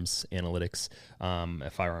Small Arms Analytics, a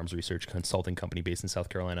firearms research consulting company based in South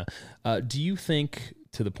Carolina. Do you think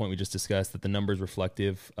to the point we just discussed, that the numbers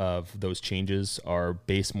reflective of those changes are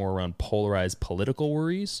based more around polarized political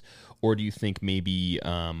worries? Or do you think maybe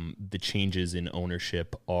the changes in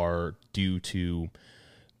ownership are due to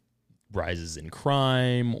rises in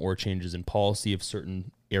crime or changes in policy of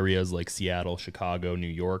certain areas like Seattle, Chicago, New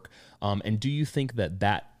York? And do you think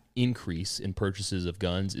that increase in purchases of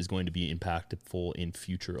guns is going to be impactful in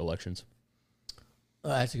future elections?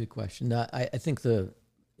 That's a good question. I think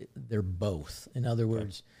they're both. In other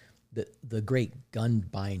words, the great gun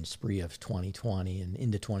buying spree of 2020 and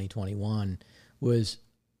into 2021 was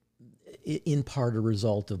in part a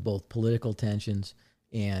result of both political tensions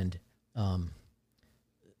and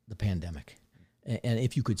the pandemic. And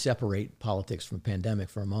if you could separate politics from pandemic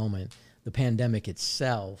for a moment, the pandemic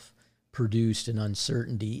itself produced an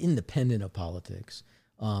uncertainty independent of politics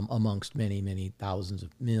amongst many thousands of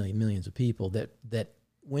millions of people that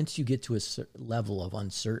once you get to a level of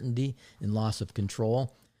uncertainty and loss of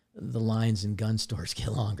control, the lines in gun stores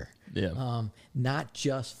get longer. Yeah. Not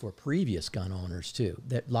just for previous gun owners too.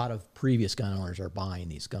 That a lot of previous gun owners are buying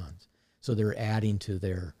these guns, so they're adding to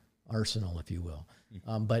their arsenal, if you will.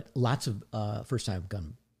 But lots of first-time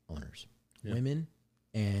gun owners, women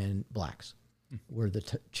and blacks, were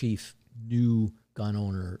the chief new gun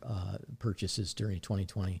owner purchases during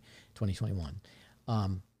 2020,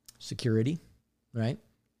 2021. Security, right?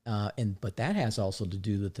 But that has also to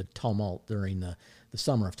do with the tumult during the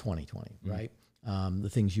summer of 2020, right? The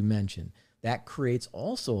things you mentioned. That creates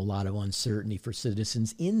also a lot of uncertainty for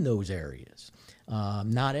citizens in those areas.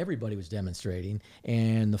 Not everybody was demonstrating,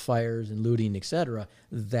 and the fires and looting, et cetera,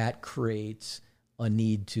 that creates a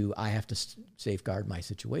need I have to safeguard my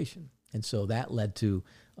situation. And so that led to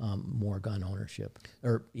more gun ownership,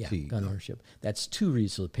 gun ownership. That's two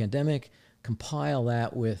reasons. So the pandemic, compile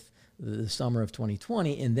that with the summer of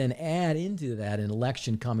 2020, and then add into that an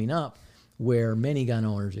election coming up where many gun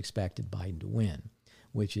owners expected Biden to win,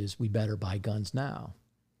 which is we better buy guns now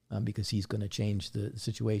because he's going to change the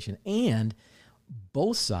situation. And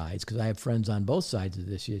both sides, because I have friends on both sides of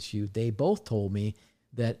this issue, they both told me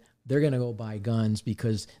that they're going to go buy guns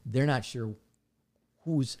because they're not sure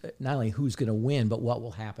not only who's going to win, but what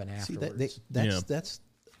will happen afterwards. That's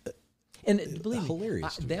and believe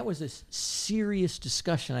hilarious. Me, that was a serious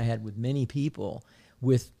discussion I had with many people,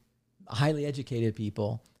 with highly educated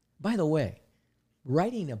people. By the way,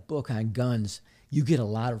 writing a book on guns, you get a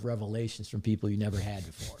lot of revelations from people you never had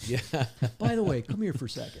before. Yeah. By the way, come here for a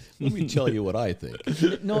second. Let me tell you what I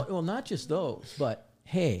think. No, well, not just those, but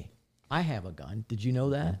hey, I have a gun. Did you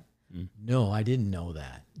know that? Mm-hmm. No, I didn't know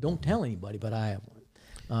that. Don't tell anybody, but I have one.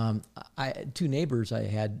 Two neighbors I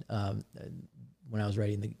had when I was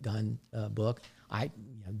writing the gun book.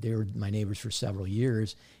 They were my neighbors for several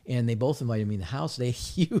years, and they both invited me in the house. They had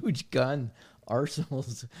huge gun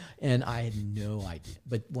arsenals, and I had no idea.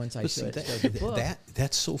 But once I started the book,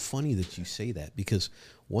 that's so funny that you say that, because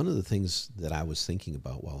one of the things that I was thinking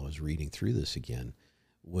about while I was reading through this again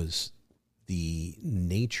was the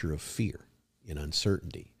nature of fear and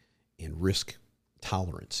uncertainty and risk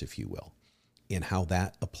tolerance, if you will, and how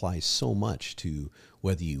that applies so much to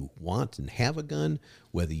whether you want and have a gun,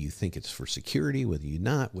 whether you think it's for security, whether you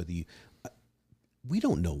not, we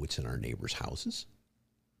don't know what's in our neighbors' houses.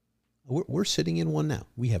 We're sitting in one now.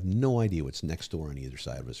 We have no idea what's next door on either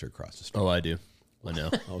side of us or across the street. Oh, I do. I know.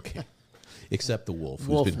 Okay. Except the wolf.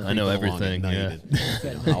 Who's been I know everything. Yeah.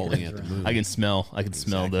 And howling at the moon. I can smell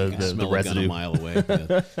the residue a mile away.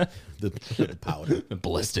 The powder. The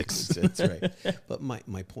ballistics. That's right. But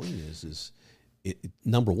my point is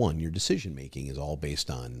number one, your decision making is all based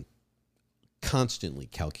on constantly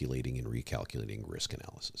calculating and recalculating risk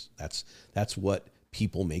analysis. That's what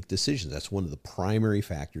people make decisions. That's one of the primary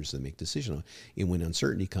factors that make decisions on. And when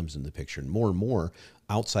uncertainty comes in the picture, and more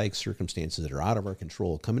outside circumstances that are out of our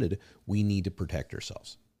control come into, we need to protect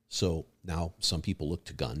ourselves. So now some people look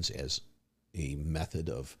to guns as a method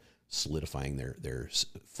of solidifying their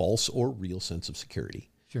false or real sense of security.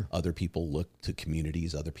 Sure. Other people look to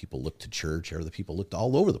communities, other people look to church, other people look to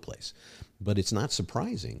all over the place. But it's not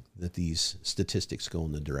surprising that these statistics go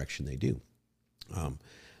in the direction they do.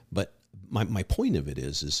 But my point of it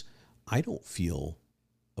is I don't feel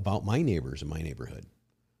about my neighbors in my neighborhood.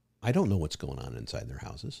 I don't know what's going on inside their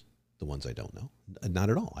houses, the ones I don't know. Not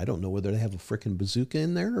at all. I don't know whether they have a frickin' bazooka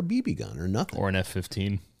in there or a BB gun or nothing. Or an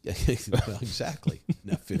F-15. Well, exactly.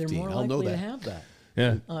 An F-15. They're more I'll know likely that. to have that.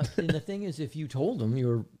 Yeah. And the thing is, if you told them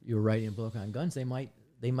you were writing a book on guns, they might.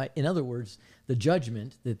 In other words, the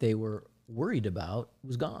judgment that they were worried about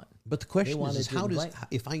was gone. But the question is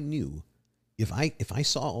if I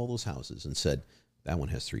saw all those houses and said, that one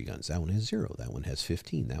has 3 guns, that one has 0, that one has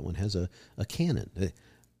 15, that one has a cannon.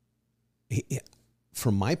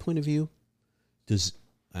 from my point of view,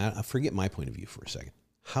 I forget my point of view for a second.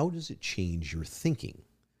 How does it change your thinking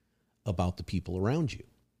about the people around you?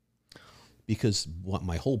 Because what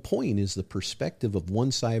my whole point is the perspective of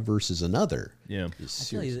one side versus another. Yeah. I'll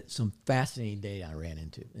tell you that some fascinating data I ran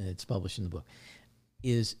into, and it's published in the book,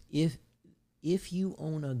 is if you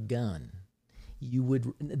own a gun, you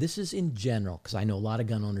would, this is in general, because I know a lot of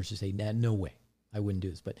gun owners who say, nah, no way, I wouldn't do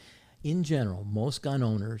this. But in general, most gun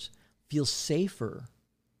owners feel safer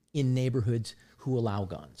in neighborhoods who allow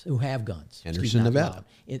guns, who have guns. Henderson, Nevada.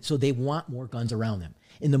 So they want more guns around them.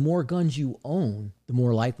 And the more guns you own, the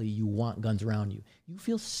more likely you want guns around you. You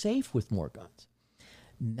feel safe with more guns.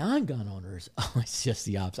 Non-gun owners, it's just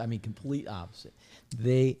the opposite. I mean, complete opposite.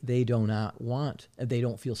 They do not want, they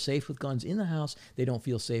don't feel safe with guns in the house. They don't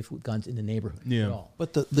feel safe with guns in the neighborhood at all.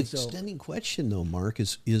 But the extending question, though, Mark,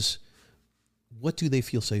 is what do they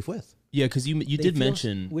feel safe with? Yeah, because you did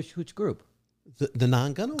mention which group? The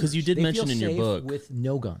non-gun owners. Because you did mention in your book with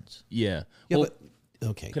no guns. Yeah. Yeah, well, but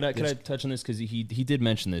okay. Could I touch on this? Because he did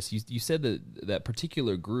mention this. You said that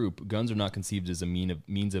particular group, guns are not conceived as a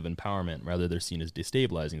means of empowerment. Rather, they're seen as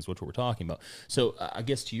destabilizing, is what we're talking about. So I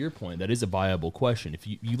guess to your point, that is a viable question. If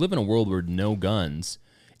you live in a world where no guns,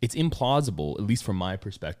 it's implausible, at least from my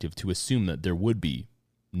perspective, to assume that there would be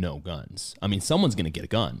no guns. I mean, someone's going to get a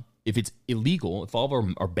gun. If it's illegal, if all of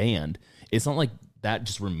them are banned, it's not like that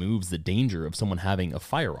just removes the danger of someone having a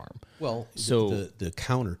firearm. Well, so the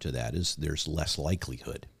counter to that is there's less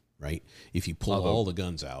likelihood, right? If you pull all the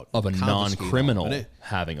guns out of a confiscate non-criminal all,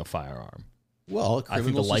 having a firearm. Well, I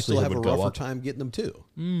think the criminals will still likelihood have a would go rougher up. time getting them too,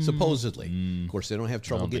 supposedly. Of course, they don't have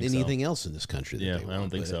trouble don't think getting so. anything else in this country. That Yeah, they I don't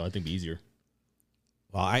want, think but- so. I think it'd be easier.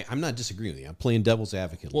 Well, I'm not disagreeing with you. I'm playing devil's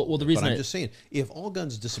advocate. Well, the reason but I'm I- just saying, if all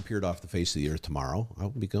guns disappeared off the face of the earth tomorrow, I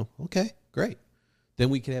would go, okay, great. Then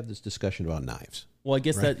we could have this discussion about knives. Well, I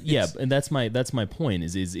guess Right. and that's my point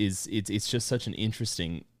is it's just such an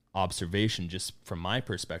interesting observation just from my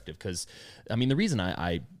perspective, because I mean the reason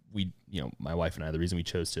my wife and I, the reason we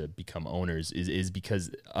chose to become owners is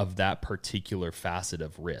because of that particular facet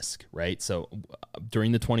of risk, right? So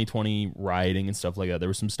during the 2020 rioting and stuff like that, there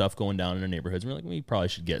was some stuff going down in our neighborhoods, and we're like, we probably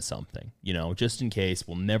should get something, just in case.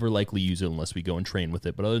 We'll never likely use it unless we go and train with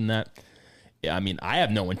it, but other than that, I mean, I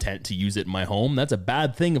have no intent to use it in my home. That's a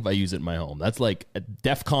bad thing if I use it in my home. That's like a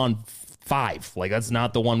DEFCON 5. Like, that's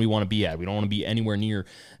not the one we want to be at. We don't want to be anywhere near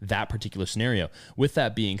that particular scenario. With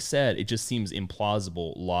that being said, it just seems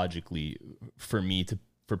implausible logically for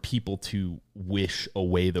people to wish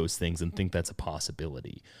away those things and think that's a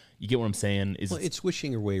possibility. You get what I'm saying? It's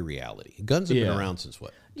wishing away reality. Guns have been around since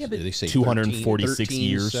what? Yeah, but they say 246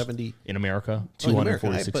 years 70 in America. in America,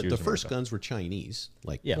 246 but years the in first America. guns were Chinese,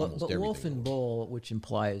 like Yeah. almost But everything. wolf and bull, which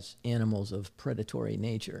implies animals of predatory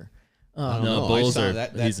nature. I don't No, know. bulls I saw are-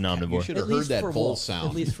 that, he's an omnivore. You should have At heard least that for bull wolf. sound.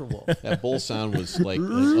 At least for wolf. That bull sound was like a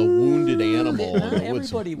wounded animal. Not in the woods.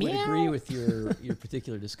 everybody would agree with your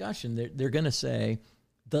particular discussion. They're going to say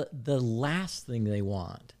the last thing they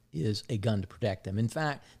want is a gun to protect them. In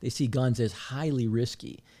fact, they see guns as highly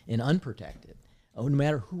risky and unprotected, no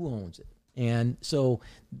matter who owns it. And so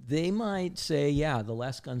they might say, yeah, the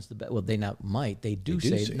less guns, the better. Well, they not might. They do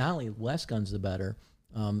say not only less guns, the better.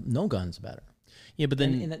 No guns, the better. Yeah, but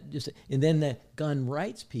then And then the gun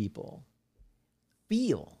rights people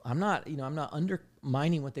feel. I'm not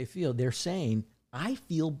undermining what they feel. They're saying, I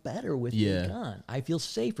feel better with the gun. I feel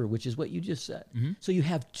safer, which is what you just said. Mm-hmm. So you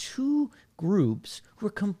have two groups who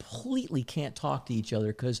completely can't talk to each other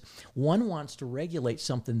because one wants to regulate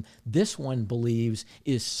something this one believes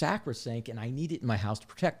is sacrosanct and I need it in my house to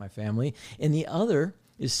protect my family. And the other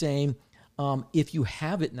is saying, if you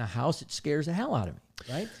have it in the house, it scares the hell out of me,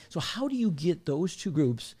 right? So how do you get those two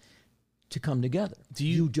groups to come together?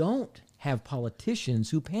 You don't have politicians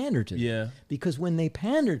who pander to them. Yeah. Because when they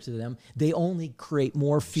pander to them, they only create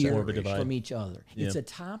more fear More of a divide. from each other. Yeah. It's a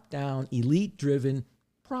top-down, elite-driven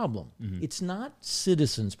problem. Mm-hmm. It's not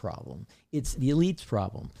citizens' problem. It's the elite's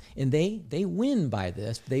problem. And they win by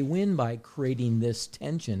this. They win by creating this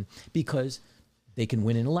tension because they can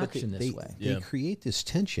win an election this way. They create this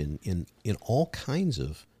tension in all kinds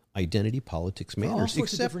of identity politics all manners,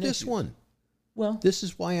 sorts of except different this issues. one. Well, This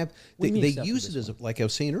is why do you mean they except use for it this as, like I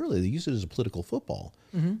was saying earlier, they use it as a political football,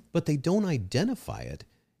 but they don't identify it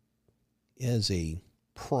as a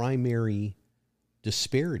primary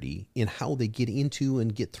disparity in how they get into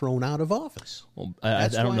and get thrown out of office. well, I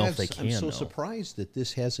That's don't why know if they can. I'm so though. surprised that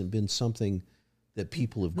this hasn't been something that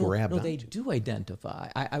people have no, grabbed they onto. do identify.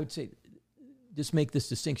 I would say, just make this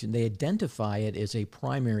distinction. They identify it as a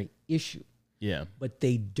primary issue. Yeah. But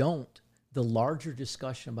they don't. The larger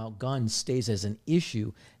discussion about guns stays as an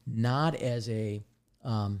issue, not as a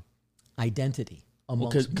identity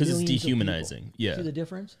amongst because it's millions of dehumanizing. people. Yeah. See the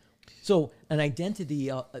difference? So an identity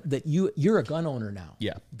that you're a gun owner now.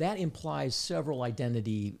 Yeah. That implies several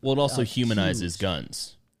identity. Well, it also humanizes cues.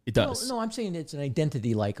 guns. It does. No, I'm saying it's an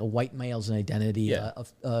identity like a white male's an identity. Yeah.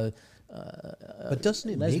 But doesn't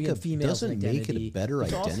it lesbian make a female's an make it identity. a better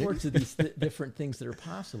There's identity? all sorts of these different things that are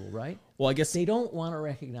possible, right? Well, I guess They don't want to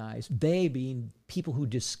recognize, they being people who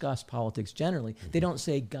discuss politics generally, they don't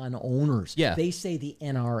say gun owners. Yeah. They say the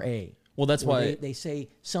NRA. Well, that's Or why they say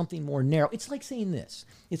something more narrow. It's like saying this.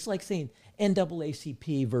 It's like saying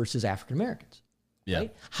NAACP versus African Americans. Yeah.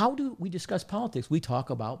 Right? How do we discuss politics? We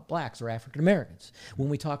talk about blacks or African Americans. When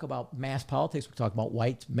we talk about mass politics, we talk about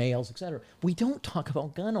whites, males, etc. We don't talk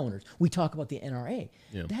about gun owners. We talk about the NRA.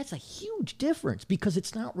 Yeah. That's a huge difference because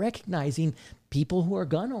it's not recognizing people who are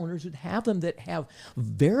gun owners that have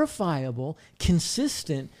verifiable,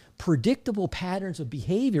 consistent, predictable patterns of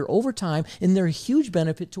behavior over time, and they're a huge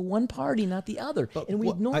benefit to one party, not the other. And we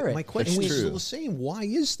ignore it. My question And is we- still the same. Why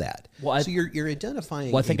is that? Well, so you're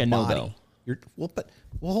identifying. Well, I think a I know, body. though.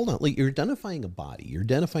 Hold on. Like, you're identifying a body. You're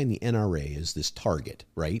identifying the NRA as this target,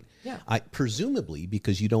 right? Yeah. Presumably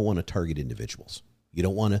because you don't want to target individuals. You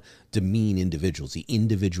don't want to demean individuals, the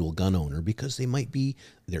individual gun owner, because they might be.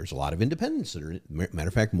 There's a lot of independents that are, matter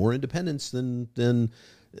of fact, more independents than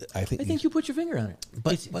I think you put your finger on it.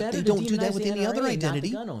 But It's they better to don't do that demonize with the any other NRA, not the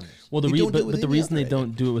identity. gun owners. Well, They don't do it with the any reason they other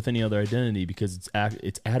don't do it with any other identity because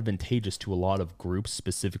it's advantageous to a lot of groups,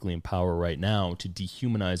 specifically in power right now, to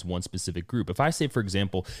dehumanize one specific group. If I say, for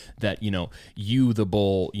example, that you the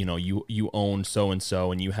bull, you own so and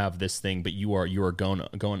so, and you have this thing, but you're a gun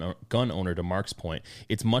owner. To Mark's point,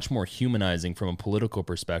 it's much more humanizing from a political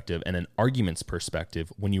perspective and an arguments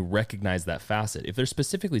perspective when you recognize that facet. If they're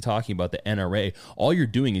specifically talking about the NRA, all you're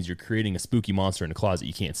doing is you're creating a spooky monster in a closet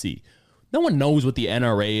you can't see. No one knows what the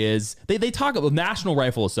NRA is. They talk about National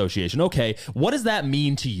Rifle Association. Okay, what does that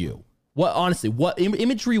mean to you? What honestly, what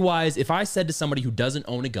imagery wise, if I said to somebody who doesn't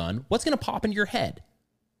own a gun, what's going to pop into your head?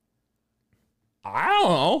 I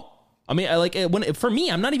don't know. I mean, for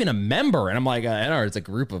me, I'm not even a member, and I'm like, NRA, it's a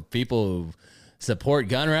group of people who support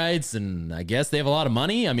gun rights, and I guess they have a lot of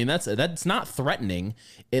money. I mean, that's not threatening,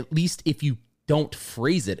 at least if you don't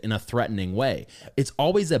phrase it in a threatening way. It's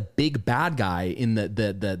always a big bad guy in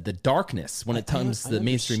the darkness when it comes to the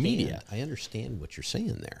mainstream media. I understand what you're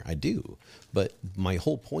saying there. I do. But my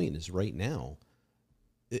whole point is right now,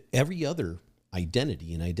 every other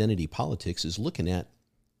identity in identity politics is looking at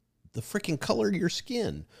the freaking color of your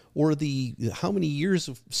skin or the how many years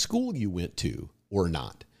of school you went to or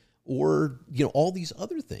not, or all these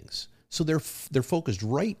other things. So they're focused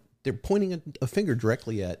right. They're pointing a finger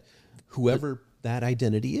directly at whoever that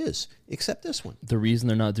identity is, except this one. The reason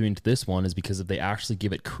they're not doing this one is because if they actually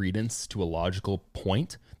give it credence to a logical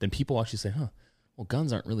point, then people actually say, well,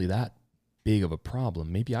 guns aren't really that big of a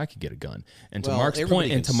problem. Maybe I could get a gun. And to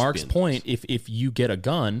Mark's point, if you get a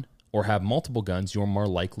gun or have multiple guns, you're more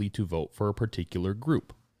likely to vote for a particular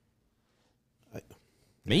group.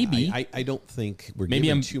 Maybe. I don't think we're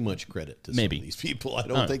giving too much credit to some of these people. I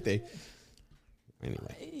don't think they...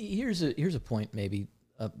 Anyway. Here's a point maybe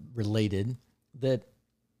related, that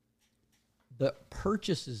the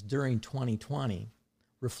purchases during 2020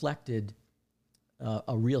 reflected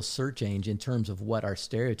a real search change in terms of what our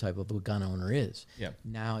stereotype of a gun owner is. Yeah.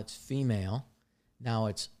 Now it's female, now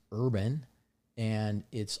it's urban, and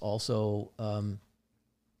it's also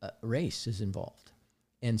race is involved.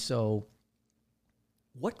 And so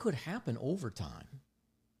what could happen over time,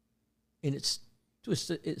 and it's to a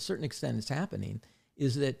certain extent it's happening,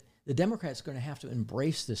 is that the Democrats are going to have to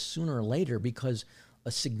embrace this sooner or later because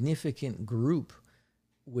a significant group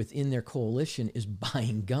within their coalition is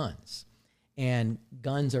buying guns. And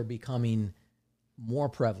guns are becoming more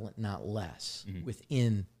prevalent, not less,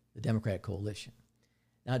 within the Democratic coalition.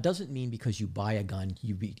 Now, it doesn't mean because you buy a gun,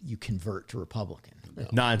 you convert to Republican. No.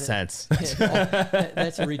 Nonsense.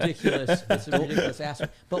 That's a ridiculous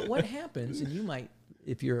aspect. But what happens, and you might,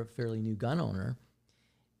 if you're a fairly new gun owner,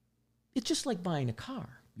 it's just like buying a car.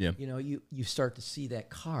 Yeah. You start to see that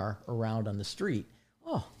car around on the street.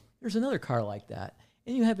 Oh, there's another car like that.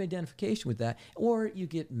 And you have identification with that. Or you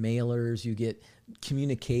get mailers, you get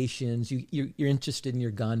communications, you're interested in your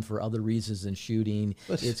gun for other reasons than shooting.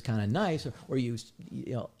 It's kind of nice. Or you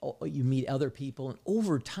meet other people. And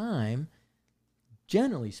over time,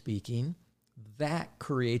 generally speaking, that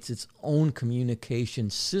creates its own communication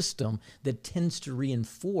system that tends to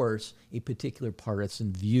reinforce a particular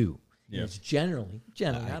partisan view. Yeah. It's generally,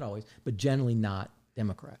 not always, but generally not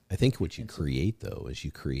Democrat. I think what you create, though, is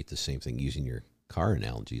you create the same thing. Using your car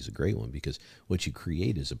analogy is a great one, because what you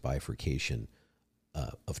create is a bifurcation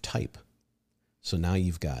of type. So now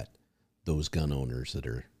you've got those gun owners that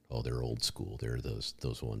are, they're old school. They're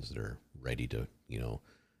those ones that are ready to,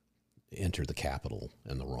 enter the Capitol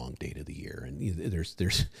on the wrong date of the year. And there's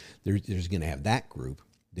going to have that group.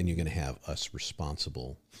 Then you're going to have us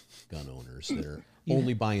responsible gun owners that are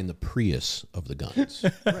only buying the Prius of the guns.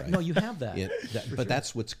 Right. No, you have that. But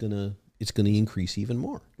that's what's it's going to increase even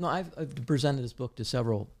more. No, I've presented this book to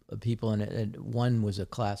several people, and one was a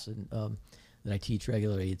class that I teach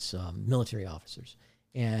regularly. It's military officers,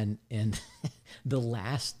 and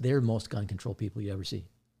they're most gun control people you ever see.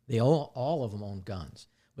 They all of them own guns.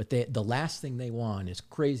 But the last thing they want is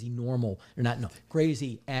crazy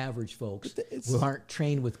crazy average folks who aren't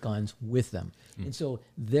trained with guns with them. And so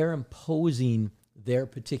they're imposing their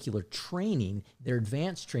particular training, their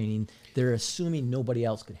advanced training. They're assuming nobody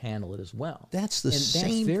else could handle it as well. That's the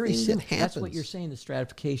same thing that happens. That's what you're saying, the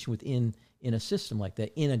stratification within a system like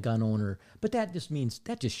that, in a gun owner. But that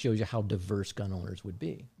just shows you how diverse gun owners would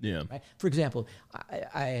be. Yeah. Right? For example,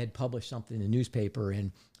 I had published something in the newspaper,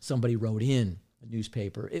 and somebody wrote in a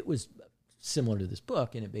newspaper. It was similar to this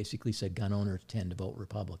book, and it basically said gun owners tend to vote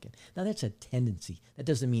Republican. Now, that's a tendency. That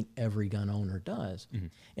doesn't mean every gun owner does. Mm-hmm.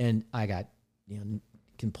 And I got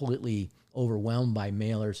completely overwhelmed by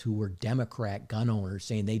mailers who were Democrat gun owners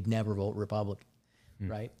saying they'd never vote Republican,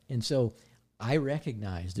 right? And so I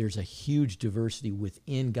recognize there's a huge diversity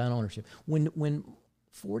within gun ownership. When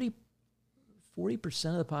 40%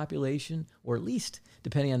 of the population, or at least,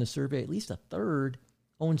 depending on the survey, at least a third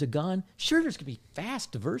owns a gun, sure, there's going to be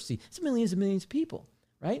vast diversity. It's millions and millions of people,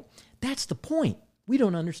 right? That's the point. We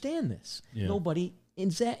don't understand this. Yeah. Nobody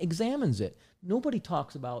examines it. Nobody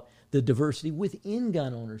talks about the diversity within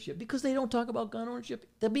gun ownership because they don't talk about gun ownership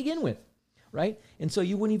to begin with, right? And so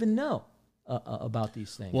you wouldn't even know about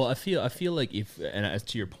these things. Well, I feel like and as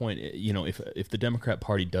to your point, if the Democrat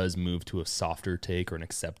Party does move to a softer take or an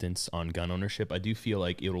acceptance on gun ownership, I do feel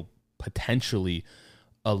like it'll potentially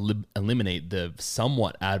eliminate the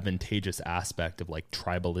somewhat advantageous aspect of like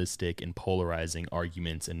tribalistic and polarizing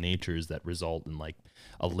arguments and natures that result in like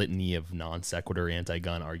a litany of non sequitur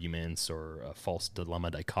anti-gun arguments or false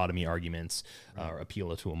dilemma dichotomy arguments, or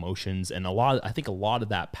appeal to emotions. And I think a lot of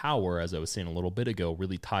that power, as I was saying a little bit ago,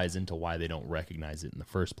 really ties into why they don't recognize it in the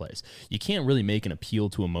first place. You can't really make an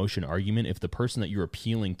appeal to emotion argument if the person that you're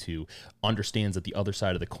appealing to understands that the other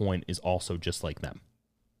side of the coin is also just like them.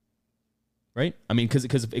 Right? I mean,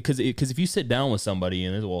 because if you sit down with somebody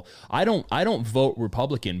and well, I don't vote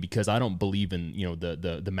Republican because I don't believe in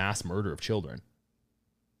the mass murder of children.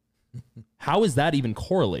 How is that even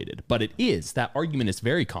correlated? But it is. That argument is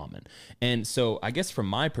very common. And so I guess from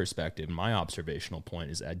my perspective, my observational point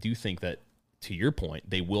is I do think that, to your point,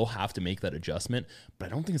 they will have to make that adjustment, but I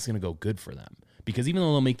don't think it's going to go good for them. Because even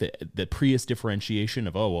though they'll make the Prius differentiation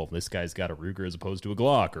of, this guy's got a Ruger as opposed to a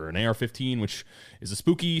Glock, or an AR-15, which is a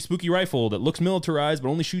spooky rifle that looks militarized but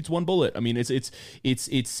only shoots one bullet. I mean, it's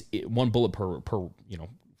one bullet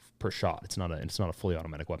per shot. It's not a fully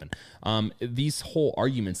automatic weapon. These whole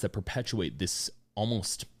arguments that perpetuate this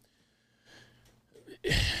almost,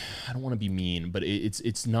 I don't want to be mean, but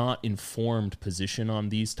it's not informed position on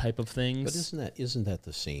these type of things. But isn't that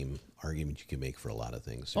the same argument you can make for a lot of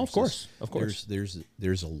things? Of course.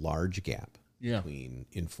 There's a large gap between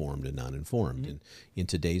informed and non-informed, and in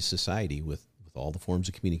today's society, with all the forms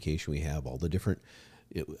of communication we have, all the different.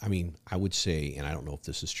 I would say, and I don't know if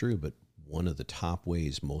this is true, but one of the top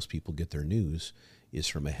ways most people get their news is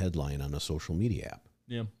from a headline on a social media app.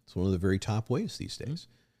 Yeah, it's one of the very top ways these days.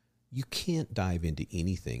 Mm-hmm. You can't dive into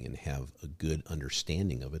anything and have a good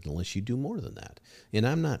understanding of it unless you do more than that. And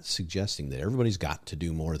I'm not suggesting that everybody's got to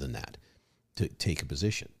do more than that to take a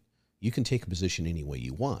position. You can take a position any way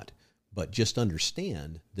you want, but just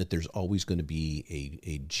understand that there's always going to be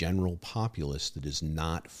a general populace that is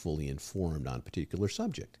not fully informed on a particular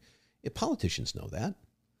subject. Politicians know that.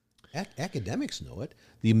 Academics know it.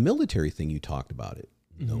 The military thing you talked about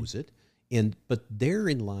knows it. But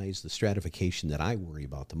therein lies the stratification that I worry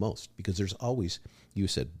about the most, because there's always, you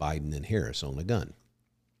said Biden and Harris own a gun.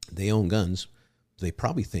 They own guns. They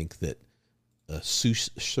probably think that a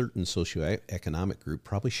certain socioeconomic group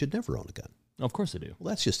probably should never own a gun. Of course they do. Well,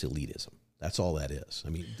 that's just elitism. That's all that is. I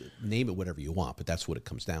mean, name it whatever you want, but that's what it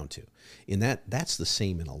comes down to. And that's the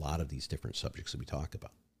same in a lot of these different subjects that we talk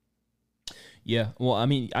about. Yeah, well, I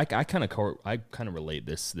mean, I kind of relate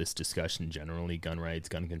this discussion generally, gun rights,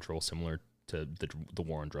 gun control, similar to the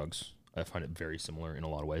war on drugs. I find it very similar in a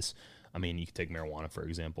lot of ways. I mean, you could take marijuana, for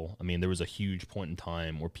example. I mean, there was a huge point in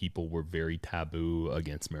time where people were very taboo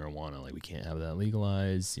against marijuana. Like, we can't have that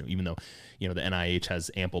legalized, even though, the NIH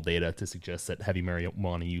has ample data to suggest that heavy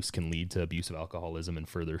marijuana use can lead to abusive alcoholism and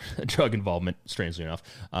further drug involvement, strangely enough.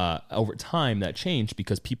 Over time, that changed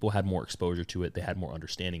because people had more exposure to it. They had more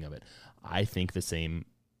understanding of it. I think the same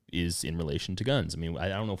is in relation to guns. I mean, I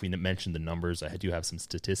don't know if we mentioned the numbers. I do have some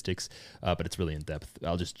statistics, but it's really in depth.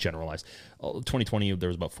 I'll just generalize. 2020, there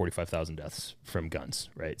was about 45,000 deaths from guns,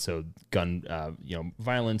 right? So gun,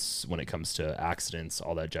 violence when it comes to accidents,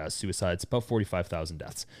 all that jazz, suicides, about 45,000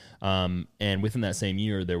 deaths. And within that same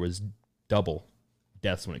year, there was double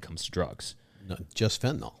deaths when it comes to drugs. No, just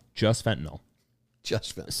fentanyl. Just fentanyl.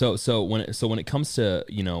 Just fentanyl. So when it comes to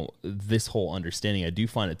this whole understanding, I do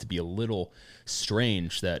find it to be a little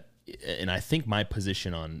strange that, and I think my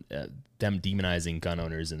position on them demonizing gun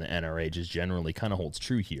owners in the NRA just generally kind of holds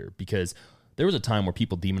true here, because there was a time where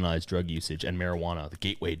people demonized drug usage and marijuana, the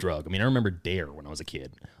gateway drug. I mean, I remember DARE when I was a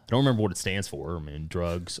kid. I don't remember what it stands for. I mean,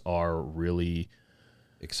 drugs are really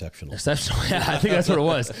exceptional. Yeah, I think that's what it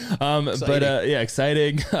was.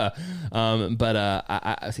 Exciting. I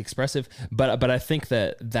expressive. But I think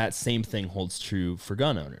that same thing holds true for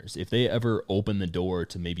gun owners. If they ever open the door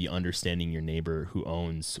to maybe understanding your neighbor who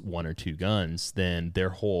owns one or two guns, then their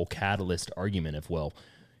whole catalyst argument of, well,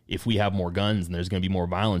 if we have more guns and there's going to be more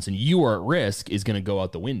violence and you are at risk, is going to go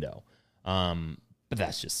out the window. But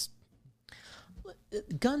that's just...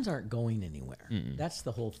 Guns aren't going anywhere. That's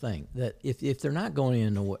the whole thing. That if they're not going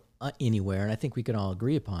anywhere, and I think we can all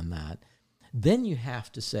agree upon that, then you have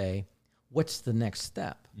to say, what's the next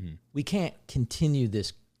step? We can't continue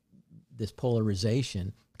this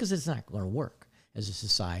polarization because it's not going to work as a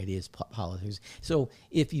society, as politics. So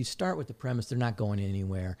if you start with the premise they're not going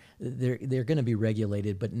anywhere, they're going to be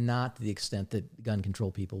regulated, but not to the extent that gun control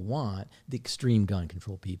people want, the extreme gun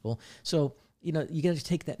control people. So you got to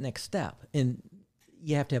take that next step, and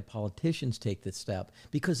you have to have politicians take this step,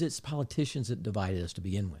 because it's politicians that divided us to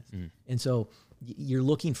begin with. And so you're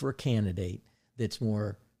looking for a candidate that's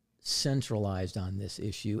more centralized on this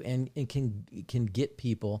issue and can get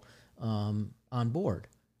people on board.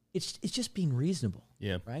 It's just being reasonable.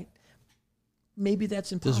 Yeah. Right? Maybe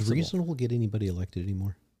that's impossible. Does reasonable get anybody elected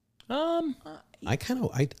anymore? I don't know.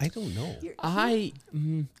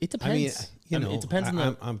 It depends. It depends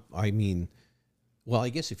on well, I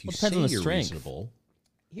guess if you say you're reasonable,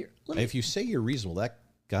 if you say you're reasonable, that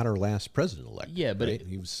got our last president elected. Yeah, but right?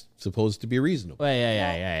 He was supposed to be reasonable.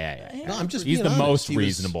 Yeah. No, I'm just. He's the honest. most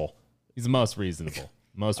reasonable. He's the most reasonable.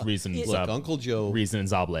 Most reasonable. Look, Uncle Joe. Reason and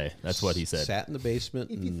Zable. That's what he said. Sat in the basement.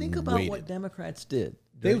 If you think about what Democrats did,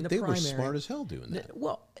 they the were smart as hell doing that.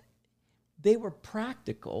 Well, they were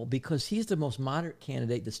practical because he's the most moderate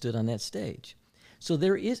candidate that stood on that stage. So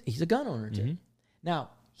he's a gun owner too.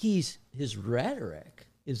 Now his rhetoric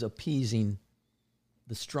is appeasing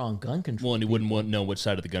the strong gun control. Well, and he wouldn't know which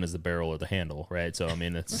side of the gun is the barrel or the handle, right? So I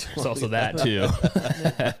mean, it's also that too.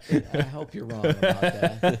 I hope you're wrong about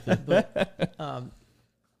that. But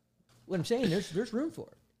what I'm saying, there's room for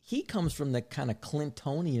it. He comes from the kind of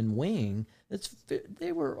Clintonian wing.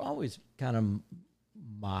 They were always kind of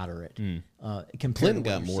moderate. Clinton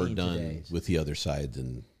got more done with the other side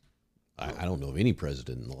than I don't know of any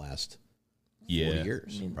president in the last 40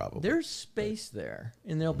 years, probably. There's space there,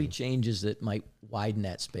 and there'll be changes that might widen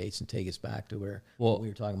that space and take us back to what we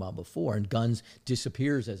were talking about before, and guns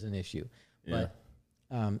disappears as an issue. But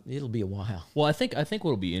it'll be a while. Well, I think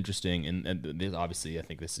what'll be interesting, and obviously I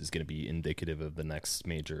think this is going to be indicative of the next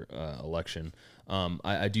major election.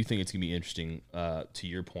 I do think it's going to be interesting, to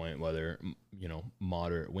your point, whether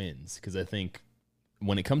moderate wins, because I think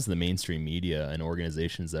when it comes to the mainstream media and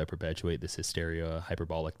organizations that perpetuate this hysteria,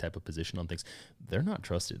 hyperbolic type of position on things, they're not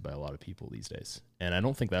trusted by a lot of people these days. And I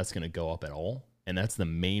don't think that's going to go up at all. And that's the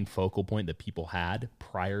main focal point that people had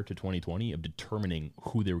prior to 2020 of determining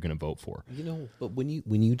who they were going to vote for. But when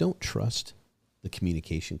you don't trust the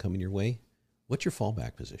communication coming your way, what's your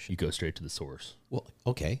fallback position? You go straight to the source. Well,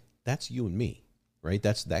 okay, that's you and me, right?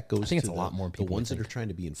 That goes. I think to it's a lot more people. The ones that are trying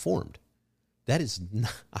to be informed. That is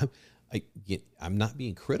not. I'm not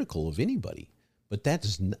being critical of anybody, but that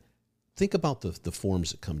does not. Think about the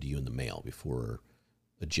forms that come to you in the mail before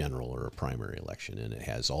a general or a primary election, and it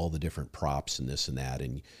has all the different props and this and that,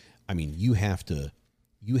 and I mean you have to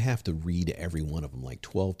read every one of them like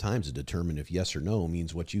 12 times to determine if yes or no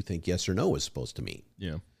means what you think yes or no is supposed to mean.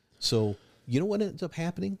 Yeah. So you know what ends up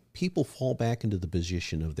happening? People fall back into the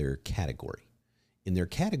position of their category, and their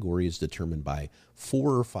category is determined by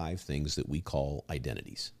 4 or 5 things that we call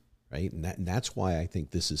identities, right? And that's why I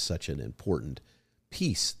think this is such an important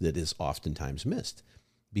piece that is oftentimes missed,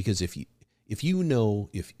 because if if you know,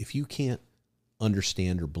 if you can't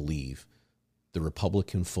understand or believe the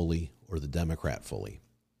Republican fully or the Democrat fully,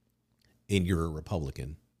 and you're a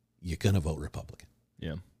Republican, you're going to vote Republican.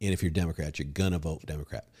 Yeah. And if you're Democrat, you're going to vote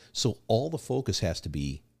Democrat. So all the focus has to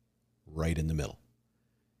be right in the middle.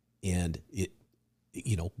 And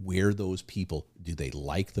where those people, do they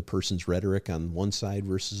like the person's rhetoric on one side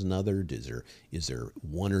versus another? Is there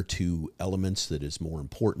one or two elements that is more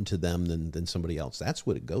important to them than somebody else? That's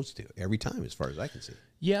what it goes to every time, as far as I can see.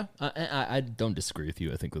 Yeah, I don't disagree with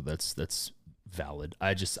you. I think that's valid.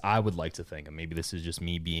 I would like to think, and maybe this is just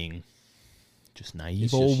me being just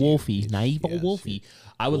naive old Wolfie.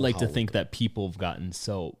 I would like to think that people have gotten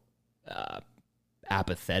so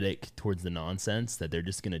apathetic towards the nonsense that they're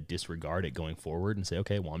just going to disregard it going forward and say,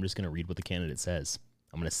 okay, well, I'm just going to read what the candidate says.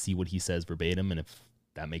 I'm going to see what he says verbatim, and if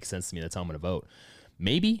that makes sense to me, that's how I'm going to vote.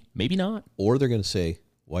 Maybe not. Or they're going to say,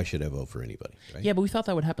 why should I vote for anybody? Right? Yeah, but we thought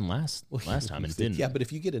that would happen last time, and it didn't. Yeah, but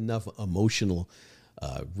if you get enough emotional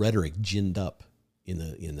rhetoric ginned up in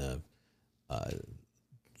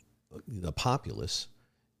the populace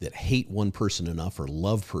that hate one person enough or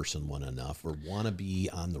love person one enough or want to be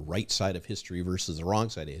on the right side of history versus the wrong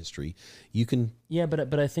side of history, you can... Yeah,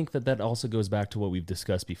 but I think that also goes back to what we've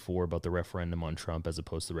discussed before about the referendum on Trump as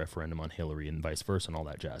opposed to the referendum on Hillary and vice versa and all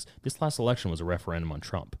that jazz. This last election was a referendum on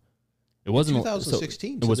Trump. It wasn't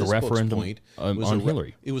 2016. It was a referendum on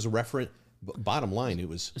Hillary. It was a referendum. Bottom line, it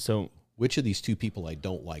was... So... Which of these two people I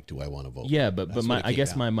don't like do I want to vote for? Yeah, but I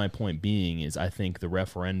guess my point being is I think the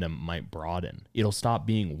referendum might broaden. It'll stop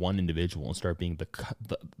being one individual and start being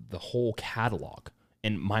the whole catalog.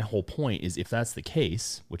 And my whole point is if that's the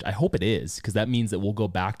case, which I hope it is, because that means that we'll go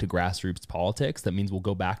back to grassroots politics. That means we'll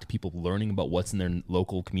go back to people learning about what's in their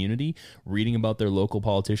local community, reading about their local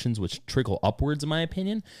politicians, which trickle upwards, in my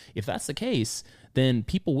opinion. If that's the case, then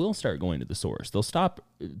people will start going to the source. They'll stop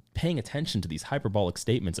paying attention to these hyperbolic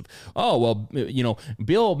statements of, oh, well,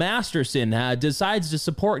 Bill Masterson decides to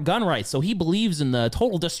support gun rights, so he believes in the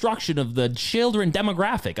total destruction of the children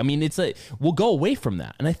demographic. I mean, we'll go away from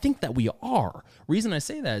that. And I think that we are. Reason I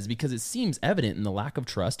say that is because it seems evident in the lack of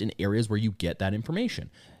trust in areas where you get that information.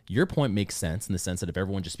 Your point makes sense in the sense that if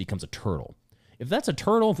everyone just becomes a turtle, if that's a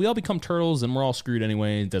turtle, if we all become turtles, then we're all screwed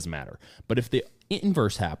anyway, it doesn't matter. But if the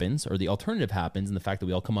inverse happens, or the alternative happens, and the fact that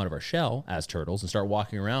we all come out of our shell as turtles and start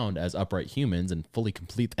walking around as upright humans and fully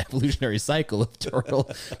complete the evolutionary cycle of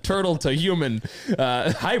turtle to human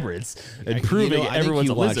hybrids, and proving everyone's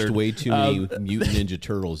a lizard. I think you watched way too many Mutant Ninja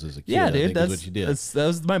Turtles as a kid. Yeah, dude, that's what you did. That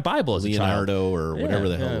was my Bible as a child. Leonardo or whatever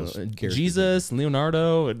the hell was Jesus,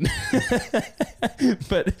 Leonardo. And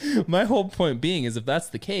but my whole point being is if that's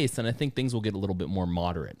the case, then I think things will get a little bit more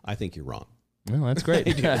moderate. I think you're wrong. Well, that's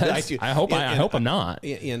great. I hope I'm not.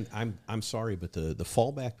 And I'm sorry, but the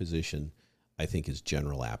fallback position, I think, is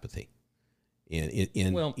general apathy.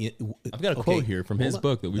 I've got a quote here from his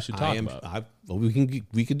book that we should talk about.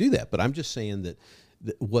 We could do that, but I'm just saying that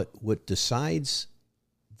what decides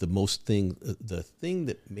the thing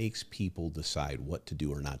that makes people decide what to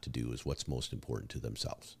do or not to do is what's most important to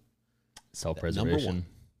themselves. Self-preservation. Number one.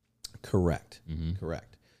 Correct. Mm-hmm.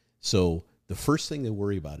 Correct. So the first thing they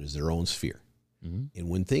worry about is their own sphere. Mm-hmm. And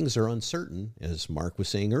when things are uncertain, as Mark was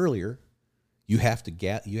saying earlier, you have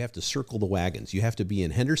to circle the wagons. You have to be in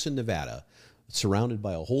Henderson, Nevada, surrounded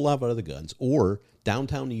by a whole lot of other guns, or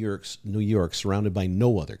downtown New York, surrounded by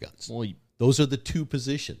no other guns. Well, those are the two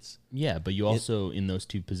positions. Yeah, but you also, in those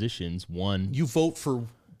two positions, you vote for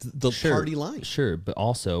the party line. Sure, but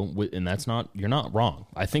also, and you're not wrong.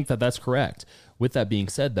 I think that's correct. With that being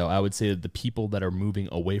said, though, I would say that the people that are moving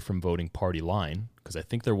away from voting party line, because I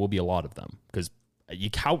think there will be a lot of them, because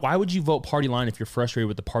why would you vote party line if you're frustrated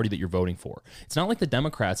with the party that you're voting for? It's not like the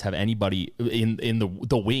Democrats have anybody in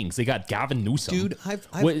the wings. They got Gavin Newsom. Dude, I've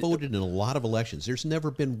voted in a lot of elections. There's never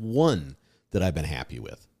been one that I've been happy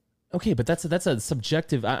with. Okay, but that's a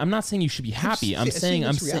subjective. I'm not saying you should be happy. I'm saying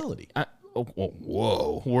reality.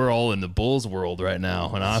 Whoa, we're all in the Bulls world right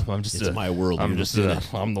now, and I'm just my world. I'm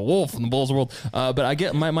the wolf in the Bulls world. But I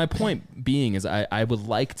get my point being is I would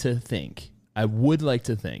like to think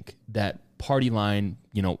that party line,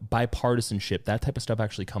 bipartisanship, that type of stuff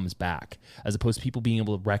actually comes back, as opposed to people being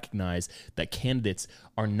able to recognize that candidates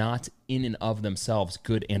are not in and of themselves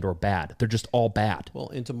good and or bad. They're just all bad. Well,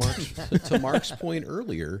 and to Mark's point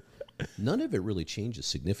earlier, none of it really changes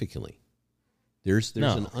significantly. There's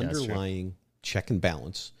an underlying check and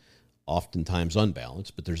balance, oftentimes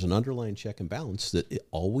unbalanced, but there's an underlying check and balance that it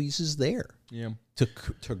always is there. Yeah. To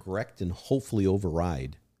correct and hopefully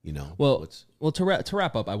override. Well, to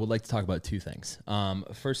wrap up, I would like to talk about two things.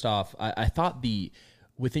 First off, I thought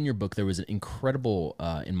within your book there was an incredible,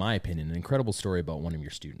 in my opinion, an incredible story about one of your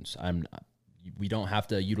students. we don't have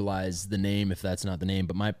to utilize the name if that's not the name.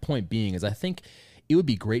 But my point being is I think it would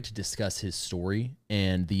be great to discuss his story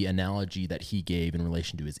and the analogy that he gave in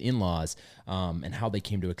relation to his in-laws, and how they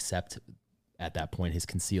came to accept at that point his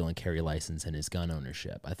conceal and carry license and his gun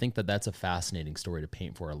ownership. I think that that's a fascinating story to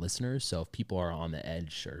paint for our listeners. So if people are on the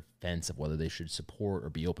edge or fence of whether they should support or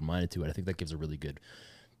be open-minded to it, I think that gives a really good,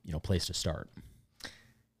 place to start.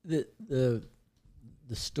 The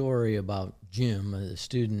story about Jim, the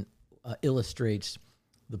student, illustrates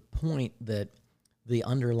the point that the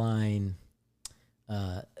underlying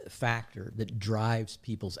factor that drives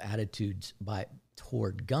people's attitudes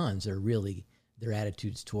toward guns are really their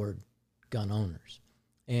attitudes toward gun owners.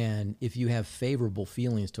 And if you have favorable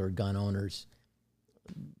feelings toward gun owners,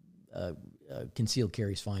 concealed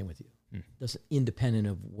carry is fine with you. Doesn't, independent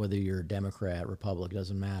of whether you're a Democrat, Republican,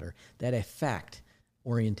 doesn't matter. That affect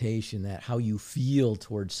orientation, that how you feel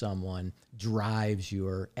towards someone drives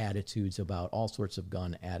your attitudes about all sorts of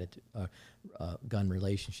gun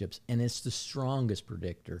relationships, and it's the strongest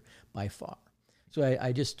predictor by far. So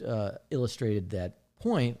I just illustrated that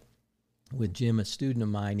point with Jim, a student of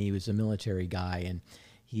mine. He was a military guy, and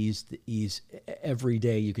he's every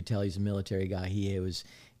day you could tell he's a military guy. He was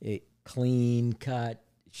a clean cut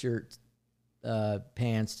shirt,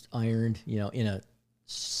 pants ironed, in a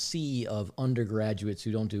sea of undergraduates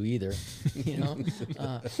who don't do either,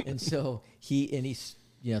 and so he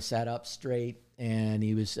sat up straight, and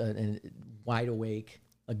he was wide awake,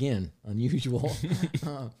 again, unusual,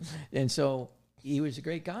 and so he was a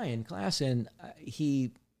great guy in class. And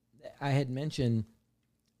I had mentioned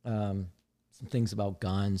some things about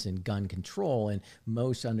guns and gun control, and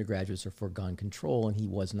most undergraduates are for gun control, and he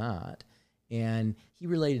was not. And he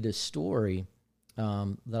related a story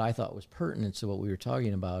that I thought was pertinent to what we were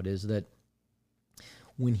talking about, is that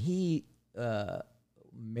when he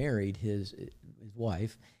married his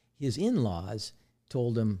wife, his in-laws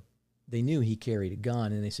told him, they knew he carried a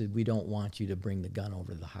gun, and they said, "We don't want you to bring the gun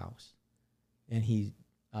over to the house." And he,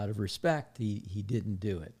 out of respect, he didn't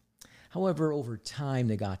do it. However, over time,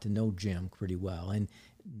 they got to know Jim pretty well, and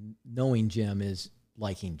knowing Jim is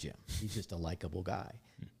liking Jim. He's just a likable guy.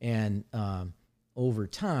 And over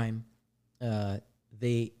time,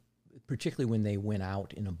 they, particularly when they went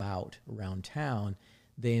out and about around town,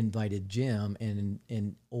 they invited Jim,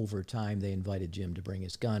 and over time, they invited Jim to bring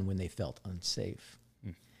his gun when they felt unsafe.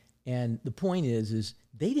 And the point is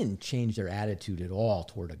they didn't change their attitude at all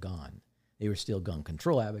toward a gun. They were still gun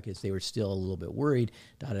control advocates. They were still a little bit worried,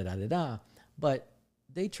 but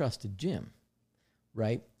they trusted Jim,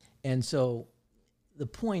 right? And so the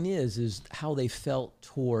point is how they felt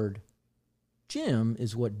toward Jim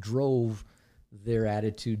is what drove their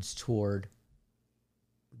attitudes toward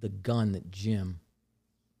the gun that Jim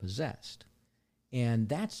possessed. And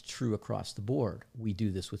that's true across the board. We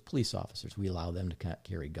do this with police officers. We allow them to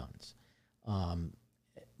carry guns.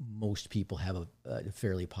 Most people have a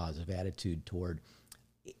fairly positive attitude toward,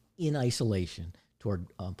 in isolation, toward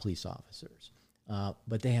police officers.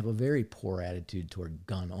 But they have a very poor attitude toward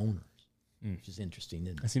gun owners, which is interesting,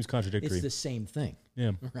 isn't it? That seems contradictory. It's the same thing,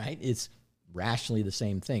 yeah, right? It's rationally the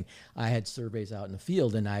same thing. I had surveys out in the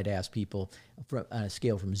field, and I'd ask people on a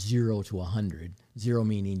scale from 0 to 100, 0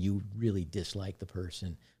 meaning you really dislike the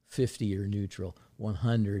person, 50 you're neutral,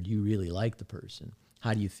 100 you really like the person.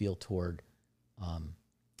 How do you feel toward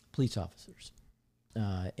police officers?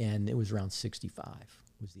 And it was around 65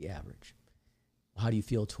 was the average. How do you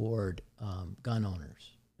feel toward gun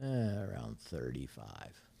owners? Around 35.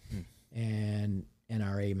 And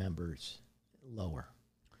NRA members, lower.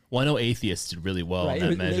 Well, I know atheists did really well right. on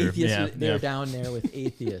that measure. Atheists, they're down there with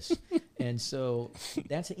atheists. And so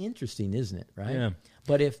that's interesting, isn't it? Right. Yeah.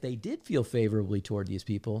 But if they did feel favorably toward these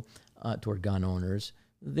people, toward gun owners,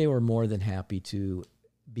 they were more than happy to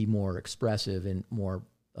be more expressive and more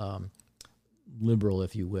liberal,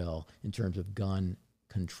 if you will, in terms of gun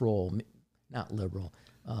control. Not liberal,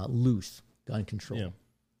 loose gun control. Yeah.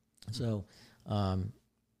 So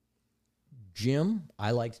Jim,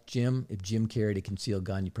 I liked Jim. If Jim carried a concealed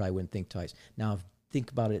gun, you probably wouldn't think twice. Now,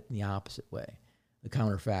 think about it in the opposite way, the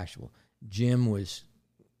counterfactual. Jim was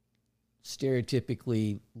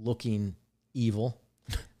stereotypically looking evil.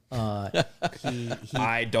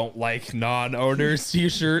 I don't like non-owners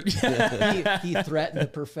t-shirt. he threatened the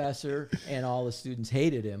professor, and all the students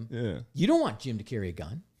hated him. Yeah. You don't want Jim to carry a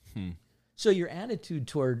gun. So your attitude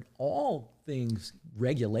toward all things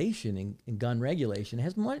regulation and gun regulation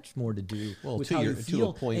has much more to do with how you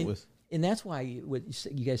feel. To a point and that's why what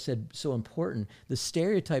you guys said so important. The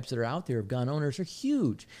stereotypes that are out there of gun owners are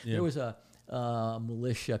huge. Yeah. There was a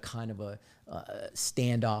militia kind of a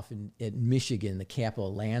standoff in Michigan, the capital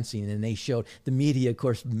of Lansing, and they showed, the media, of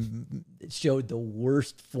course, showed the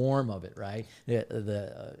worst form of it, right?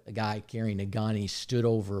 A guy carrying a gun, he stood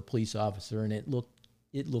over a police officer, and it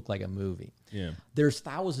looked like a movie. Yeah. There's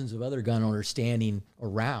thousands of other gun owners standing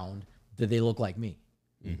around that they look like me,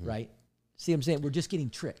 right? See what I'm saying? We're just getting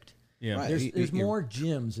tricked. Yeah. Right. There's more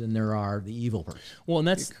Jims than there are the evil person. Well, and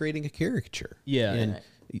that's You're creating a caricature. Yeah. And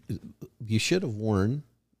you should have worn,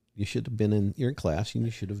 you should have been in your class, and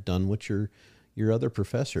you should have done what your other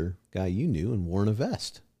professor guy you knew and worn a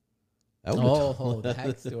vest. That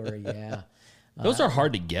That story, yeah. those are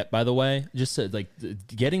hard to get, by the way. Just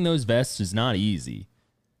getting those vests is not easy.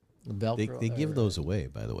 They give those away,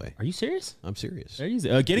 by the way. Are you serious? I'm serious. They're easy.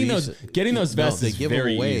 Getting those vests they is give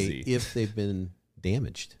very them away easy. if they've been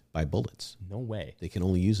damaged by bullets. No way. They can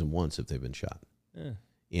only use them once if they've been shot. Yeah.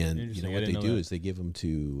 And you Interesting. know I what they didn't know do that. is they give them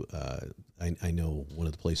to, I know one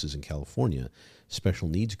of the places in California, special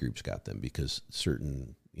needs groups got them because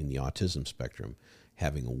certain, in the autism spectrum,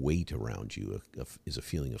 having a weight around you is a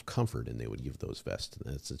feeling of comfort, and they would give those vests.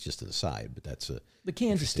 That's just an aside, but that's The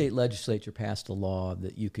Kansas State Legislature passed a law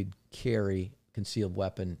that you could carry concealed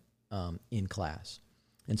weapon in class.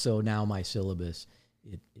 And so now my syllabus,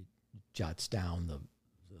 it jots down the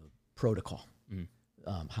protocol,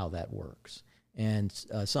 how that works. And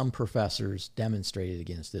some professors demonstrated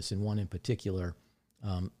against this, and one in particular,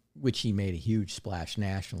 which he made a huge splash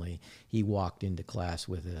nationally. He walked into class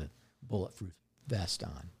with a bulletproof vest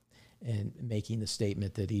on, and making the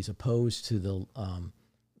statement that he's opposed to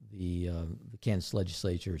the Kansas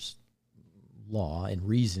legislature's law and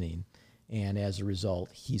reasoning, and as a result,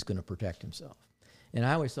 he's going to protect himself. And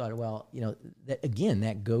I always thought, well,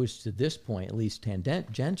 that goes to this point, at least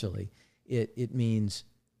tangentially. It means,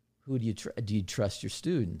 who do you trust your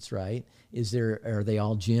students, right? Are they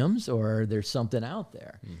all Jims, or there's something out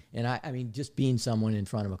there? And I mean, just being someone in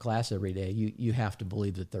front of a class every day, you have to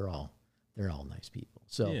believe that they're all nice people.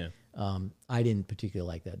 So Yeah. I didn't particularly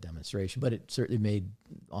like that demonstration, but it certainly made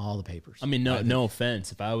all the papers. I mean, no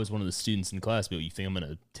offense. If I was one of the students in class, but you think I'm going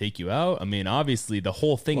to take you out? I mean, obviously, the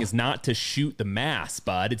whole thing is not to shoot the mass,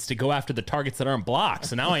 bud. It's to go after the targets that aren't blocked.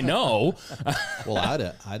 So now I know. well, I'd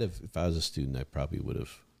have, if I was a student, I probably would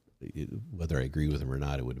have, whether I agree with him or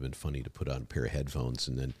not, it would have been funny to put on a pair of headphones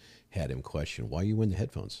and then had him question, why are you wearing the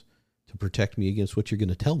headphones? To protect me against what you're going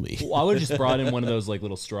to tell me. Well, I would have just brought in one of those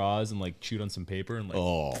little straws and chewed on some paper and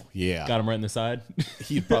Oh, yeah. got him right in the side.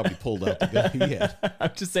 He'd probably pulled out the gun. Yeah.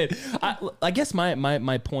 I'm just saying. I guess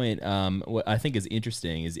my point, what I think is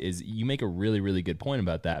interesting is you make a really, really good point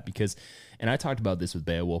about that, because, and I talked about this with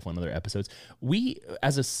Beowulf on other episodes, we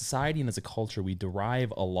as a society and as a culture, we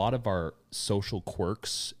derive a lot of our social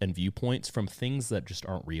quirks and viewpoints from things that just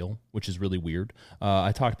aren't real, which is really weird.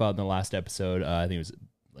 I talked about in the last episode, I think it was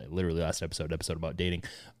literally last episode about dating.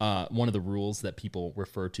 One of the rules that people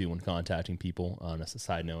refer to when contacting people on a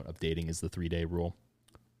side note of dating is the 3-day rule.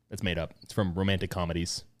 It's made up. It's from romantic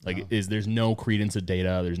comedies. There's no credence of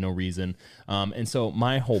data. There's no reason. And so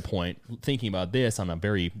my whole point, thinking about this on a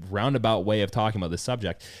very roundabout way of talking about this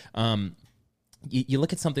subject, you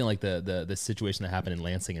look at something like the situation that happened in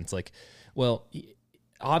Lansing, and it's like, well,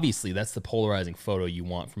 obviously, that's the polarizing photo you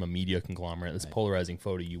want from a media conglomerate. That's polarizing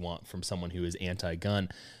photo you want from someone who is anti-gun.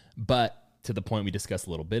 But to the point we discussed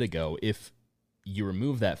a little bit ago, if you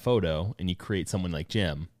remove that photo and you create someone like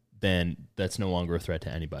Jim, then that's no longer a threat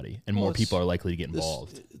to anybody, and more people are likely to get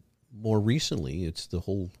involved. More recently, it's the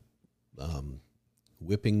whole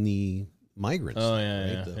whipping the migrants. Oh, thing, yeah,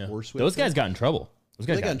 right? yeah, The yeah. horse whip Those thing. guys got in trouble.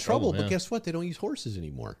 They got in trouble, yeah. but guess what? They don't use horses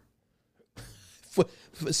anymore.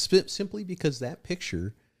 Simply because that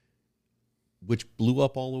picture, which blew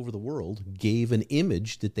up all over the world, gave an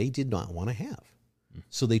image that they did not want to have.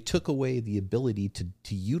 So they took away the ability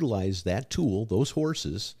to utilize that tool, those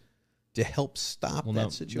horses, to help stop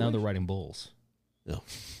that situation. Now they're riding bulls. No.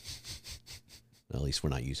 Well, at least we're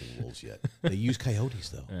not using wolves yet. They use coyotes,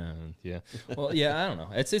 though. Yeah. Well, yeah, I don't know.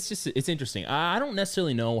 It's interesting. I don't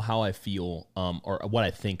necessarily know how I feel or what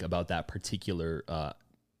I think about that particular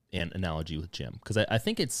analogy with Jim, because I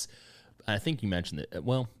think you mentioned it.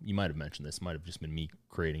 Well, you might have mentioned this. It might have just been me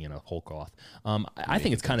creating in a whole cloth. I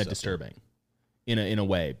think it's kind of disturbing in a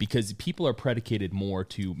way, because people are predicated more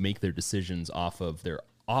to make their decisions off of their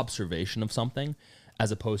observation of something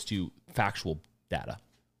as opposed to factual data.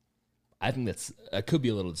 I think that could be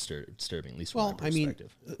a little disturbing, at least from my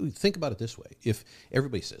perspective. Think about it this way. If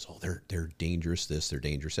everybody says, oh, they're dangerous this, they're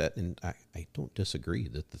dangerous that, and I don't disagree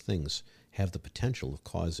that the things have the potential of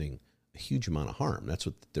causing a huge amount of harm. That's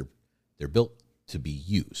what they're built to be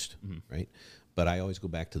used, right? But I always go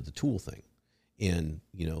back to the tool thing. And,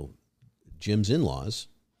 Jim's in-laws,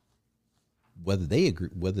 whether they agree,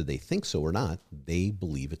 whether they think so or not, they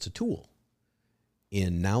believe it's a tool.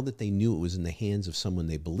 And now that they knew it was in the hands of someone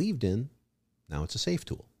they believed in, now it's a safe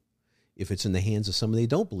tool. If it's in the hands of someone they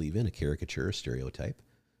don't believe in, a caricature, a stereotype,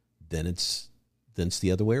 then it's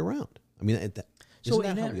the other way around. I mean, isn't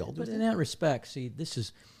that how we all do but things? in that respect, see, this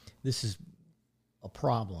is a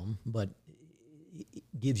problem, but it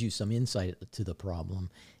gives you some insight to the problem,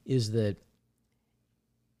 is that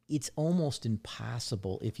it's almost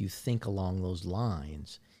impossible if you think along those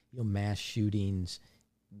lines, mass shootings,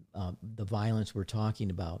 the violence we're talking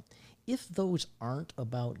about. If those aren't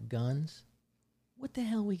about guns, what the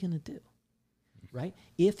hell are we going to do, right?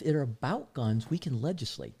 If they're about guns, we can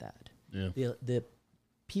legislate that. Yeah. The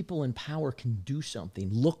people in power can do something,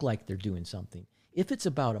 look like they're doing something. If it's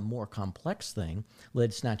about a more complex thing,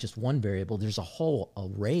 it's not just one variable, there's a whole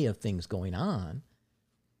array of things going on,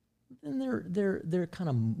 then they're kind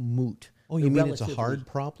of moot. Oh, you mean it's a hard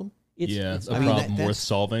problem? It's a problem worth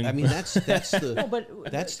solving. I mean, that's the No,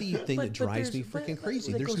 that's the thing that drives me freaking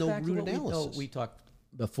crazy. There's no root analysis. We talked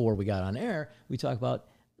before we got on air. We talked about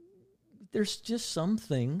there's just some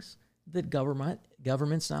things that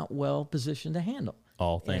government's not well positioned to handle.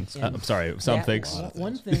 All things. And I'm sorry, some things.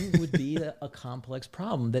 One thing would be a complex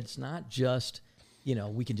problem that's not just,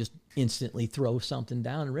 we can just instantly throw something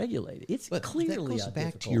down and regulate it. It's clearly that goes a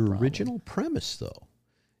back to difficult your problem. original premise, though,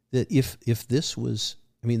 that if this was,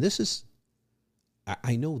 I mean, this is,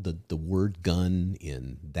 I know the word gun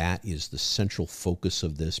that is the central focus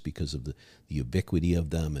of this because of the ubiquity of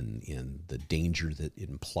them and the danger that it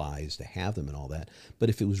implies to have them and all that. But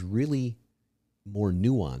if it was really more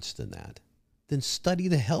nuanced than that, then study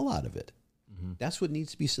the hell out of it. Mm-hmm. That's what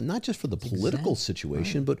needs to be said, not just for the political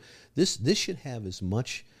situation, but this should have as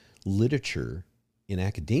much literature in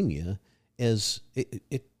academia as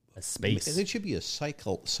a space. It should be a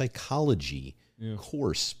psychology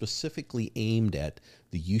course specifically aimed at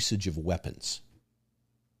the usage of weapons.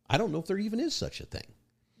 I don't know if there even is such a thing.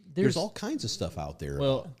 There's all kinds of stuff out there.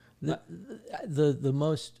 Well, the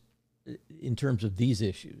most, in terms of these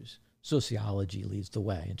issues, sociology leads the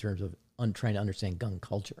way in terms of trying to understand gun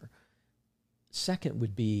culture. Second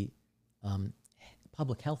would be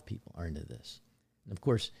public health people are into this. And of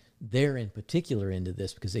course, they're in particular into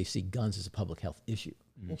this because they see guns as a public health issue.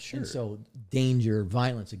 Well, sure. And so danger,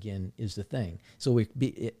 violence, again, is the thing. So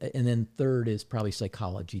and then third is probably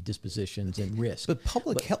psychology, dispositions, and risk. But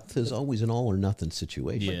public health is always an all or nothing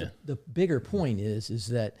situation. Yeah. The bigger point is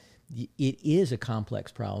that it is a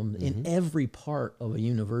complex problem, and every part of a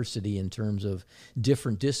university in terms of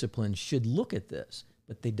different disciplines should look at this,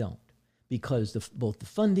 but they don't, because both the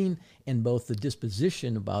funding and both the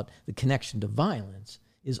disposition about the connection to violence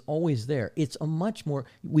is always there. It's a much more,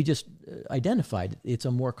 we just identified, it's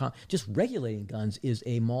a more, just regulating guns is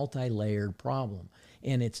a multi-layered problem,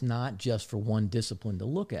 and it's not just for one discipline to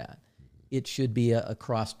look at. It should be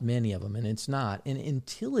across many of them, and it's not. And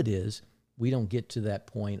until it is, we don't get to that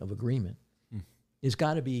point of agreement. There's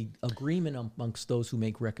got to be agreement amongst those who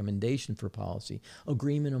make recommendation for policy,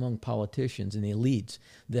 agreement among politicians and the elites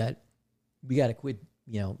that we got to quit,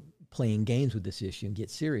 playing games with this issue and get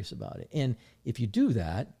serious about it. And if you do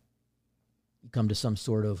that, you come to some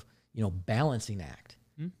sort of, balancing act.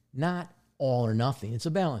 Not all or nothing. It's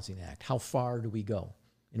a balancing act. How far do we go?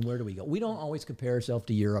 And where do we go? We don't always compare ourselves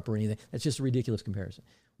to Europe or anything. That's just a ridiculous comparison.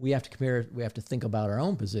 We have to compare. We have to think about our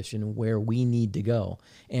own position and where we need to go.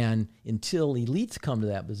 And until elites come to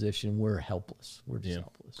that position, we're helpless. We're just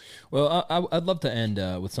helpless. Well, I'd love to end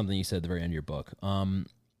with something you said at the very end of your book.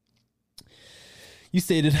 You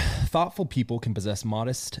stated, thoughtful people can possess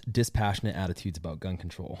modest, dispassionate attitudes about gun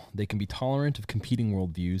control. They can be tolerant of competing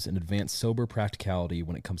worldviews and advance sober practicality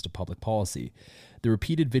when it comes to public policy. The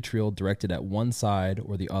repeated vitriol directed at one side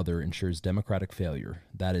or the other ensures democratic failure.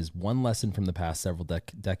 That is one lesson from the past several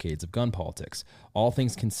decades of gun politics. All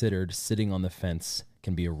things considered, sitting on the fence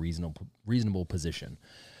can be a reasonable position.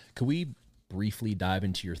 Could we briefly dive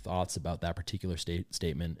into your thoughts about that particular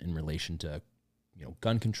statement in relation to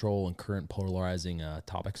gun control and current polarizing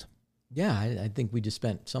topics? Yeah, I think we just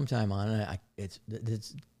spent some time on it.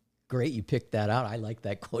 It's great you picked that out. I like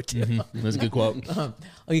that quote too. That's a good quote.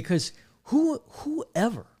 Because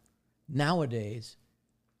whoever nowadays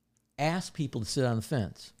asks people to sit on the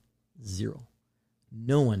fence? Zero.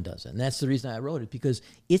 No one does it. And that's the reason I wrote it, because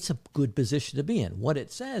it's a good position to be in. What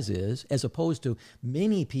it says is, as opposed to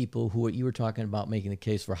many people who you were talking about making the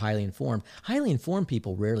case for highly informed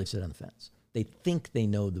people rarely sit on the fence. They think they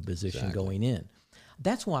know the position going in.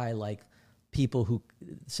 That's why I like people who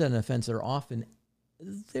sit on the fence that are often,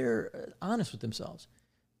 they're honest with themselves.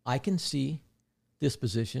 I can see this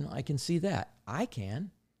position. I can see that. I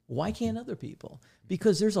can. Why can't other people?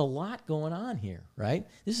 Because there's a lot going on here, right?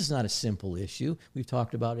 This is not a simple issue. We've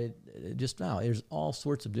talked about it just now. There's all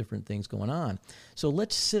sorts of different things going on. So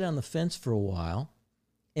let's sit on the fence for a while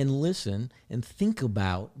and listen and think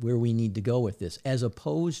about where we need to go with this, as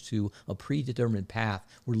opposed to a predetermined path.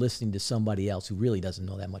 We're listening to somebody else who really doesn't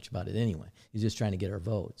know that much about it anyway. He's just trying to get our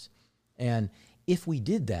votes. And if we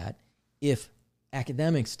did that, if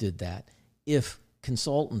academics did that, if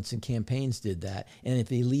consultants and campaigns did that, and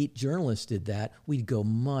if elite journalists did that, we'd go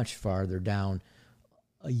much farther down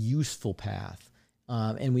a useful path.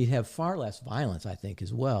 And we'd have far less violence, I think,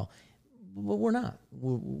 as well. But we're not.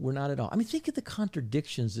 We're not at all. I mean, think of the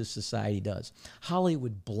contradictions this society does.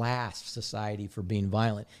 Hollywood blasts society for being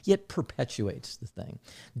violent, yet perpetuates the thing.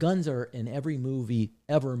 Guns are in every movie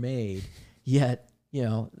ever made, yet,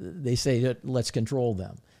 they say, let's control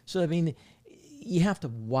them. So, I mean, you have to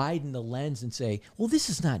widen the lens and say, well, this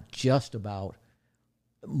is not just about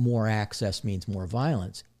more access means more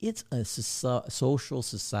violence. It's a social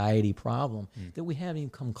society problem that we haven't even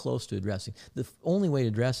come close to addressing. The only way to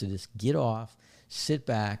address it is get off, sit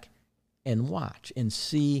back, and watch and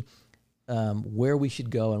see where we should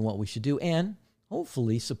go and what we should do, and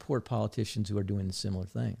hopefully support politicians who are doing a similar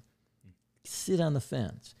thing. Sit on the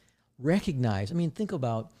fence. Recognize, think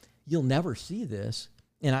about, you'll never see this,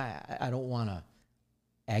 and I don't want to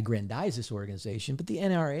aggrandize this organization, but the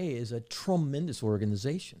NRA is a tremendous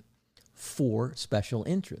organization for special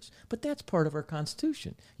interests. But that's part of our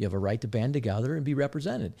Constitution. You have a right to band together and be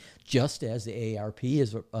represented, just as the AARP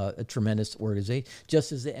is a tremendous organization,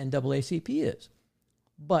 just as the NAACP is.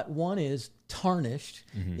 But one is tarnished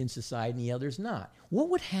in society and the other's not. What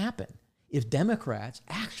would happen if Democrats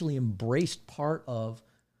actually embraced part of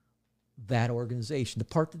that organization, the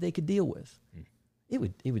part that they could deal with? It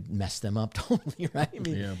would mess them up totally, right?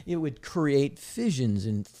 It would create fissions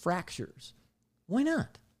and fractures. Why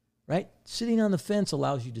not, right? Sitting on the fence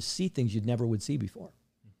allows you to see things you never would see before.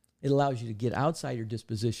 It allows you to get outside your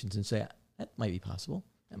dispositions and say, that might be possible,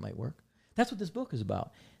 that might work. That's what this book is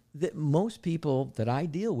about. That most people that I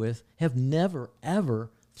deal with have never, ever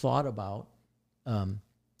thought about,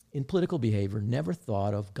 in political behavior, never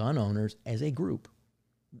thought of gun owners as a group.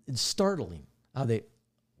 It's startling how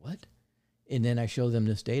what? And then I show them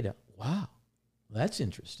this data. Wow, that's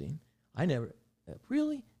interesting. I never,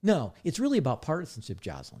 really? No, it's really about partisanship,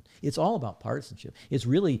 Joslyn. It's all about partisanship. It's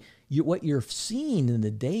really, what you're seeing in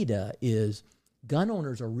the data is gun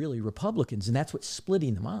owners are really Republicans, and that's what's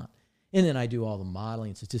splitting them up. And then I do all the modeling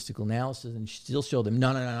and statistical analysis and still show them,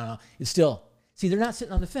 no. It's still, see, they're not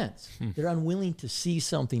sitting on the fence. They're unwilling to see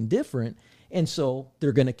something different. And so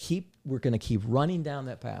we're going to keep running down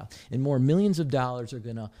that path. And more millions of dollars are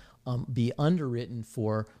going to be underwritten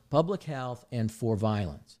for public health and for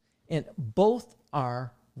violence. And both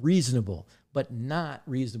are reasonable, but not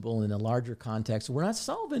reasonable in a larger context. We're not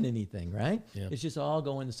solving anything, right? Yeah. It's just all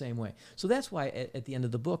going the same way. So that's why at the end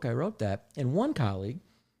of the book, I wrote that. And one colleague,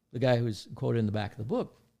 the guy who's quoted in the back of the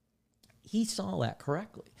book, he saw that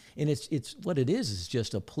correctly. And it's what it is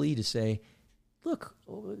just a plea to say, look,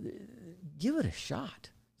 give it a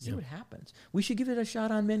shot. See what happens. We should give it a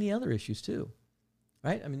shot on many other issues too.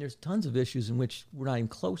 Right? There's tons of issues in which we're not even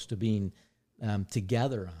close to being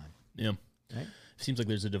together on. Yeah. Right? Seems like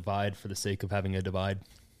there's a divide for the sake of having a divide.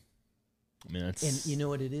 And you know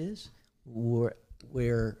what it is?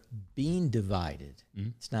 We're being divided.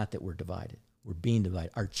 It's not that we're divided. We're being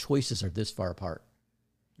divided. Our choices are this far apart.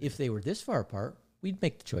 If they were this far apart, we'd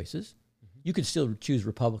make the choices. You could still choose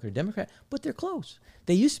Republican or Democrat, but they're close.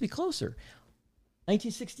 They used to be closer.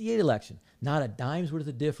 1968 election, not a dime's worth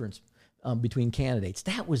of difference between candidates.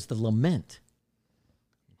 That was the lament.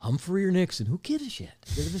 Humphrey or Nixon, who gives a shit?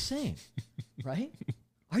 They're the same, right?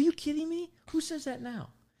 Are you kidding me? Who says that now?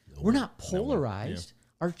 We're not polarized.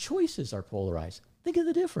 Our choices are polarized. Think of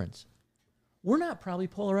the difference. We're not probably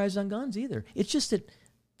polarized on guns either. It's just that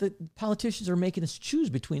the politicians are making us choose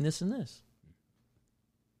between this and this.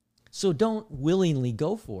 So don't willingly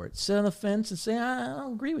go for it. Sit on the fence and say, I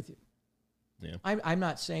don't agree with you. Yeah. I'm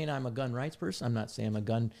not saying I'm a gun rights person. I'm not saying I'm a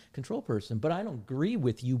gun control person, but I don't agree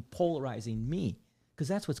with you polarizing me, because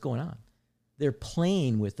that's what's going on. They're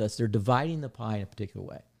playing with us. They're dividing the pie in a particular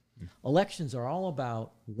way. Elections are all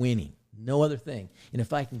about winning, no other thing. And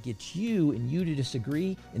if I can get you and you to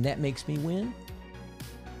disagree, and that makes me win.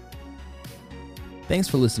 Thanks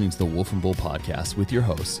for listening to the Wolf and Bull podcast with your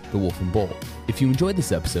host, the Wolf and Bull. If you enjoyed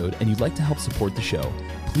this episode and you'd like to help support the show,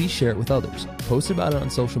 please share it with others, post about it on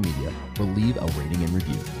social media, or leave a rating and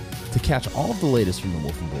review. To catch all of the latest from the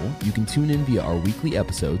Wolf and Bull, you can tune in via our weekly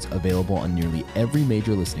episodes available on nearly every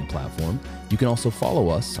major listening platform. You can also follow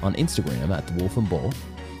us on Instagram at the Wolf and Bull.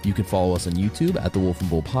 You can follow us on YouTube at The Wolf and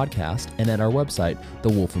Bull Podcast and at our website,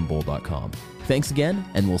 thewolfandbull.com. Thanks again,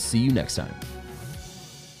 and we'll see you next time.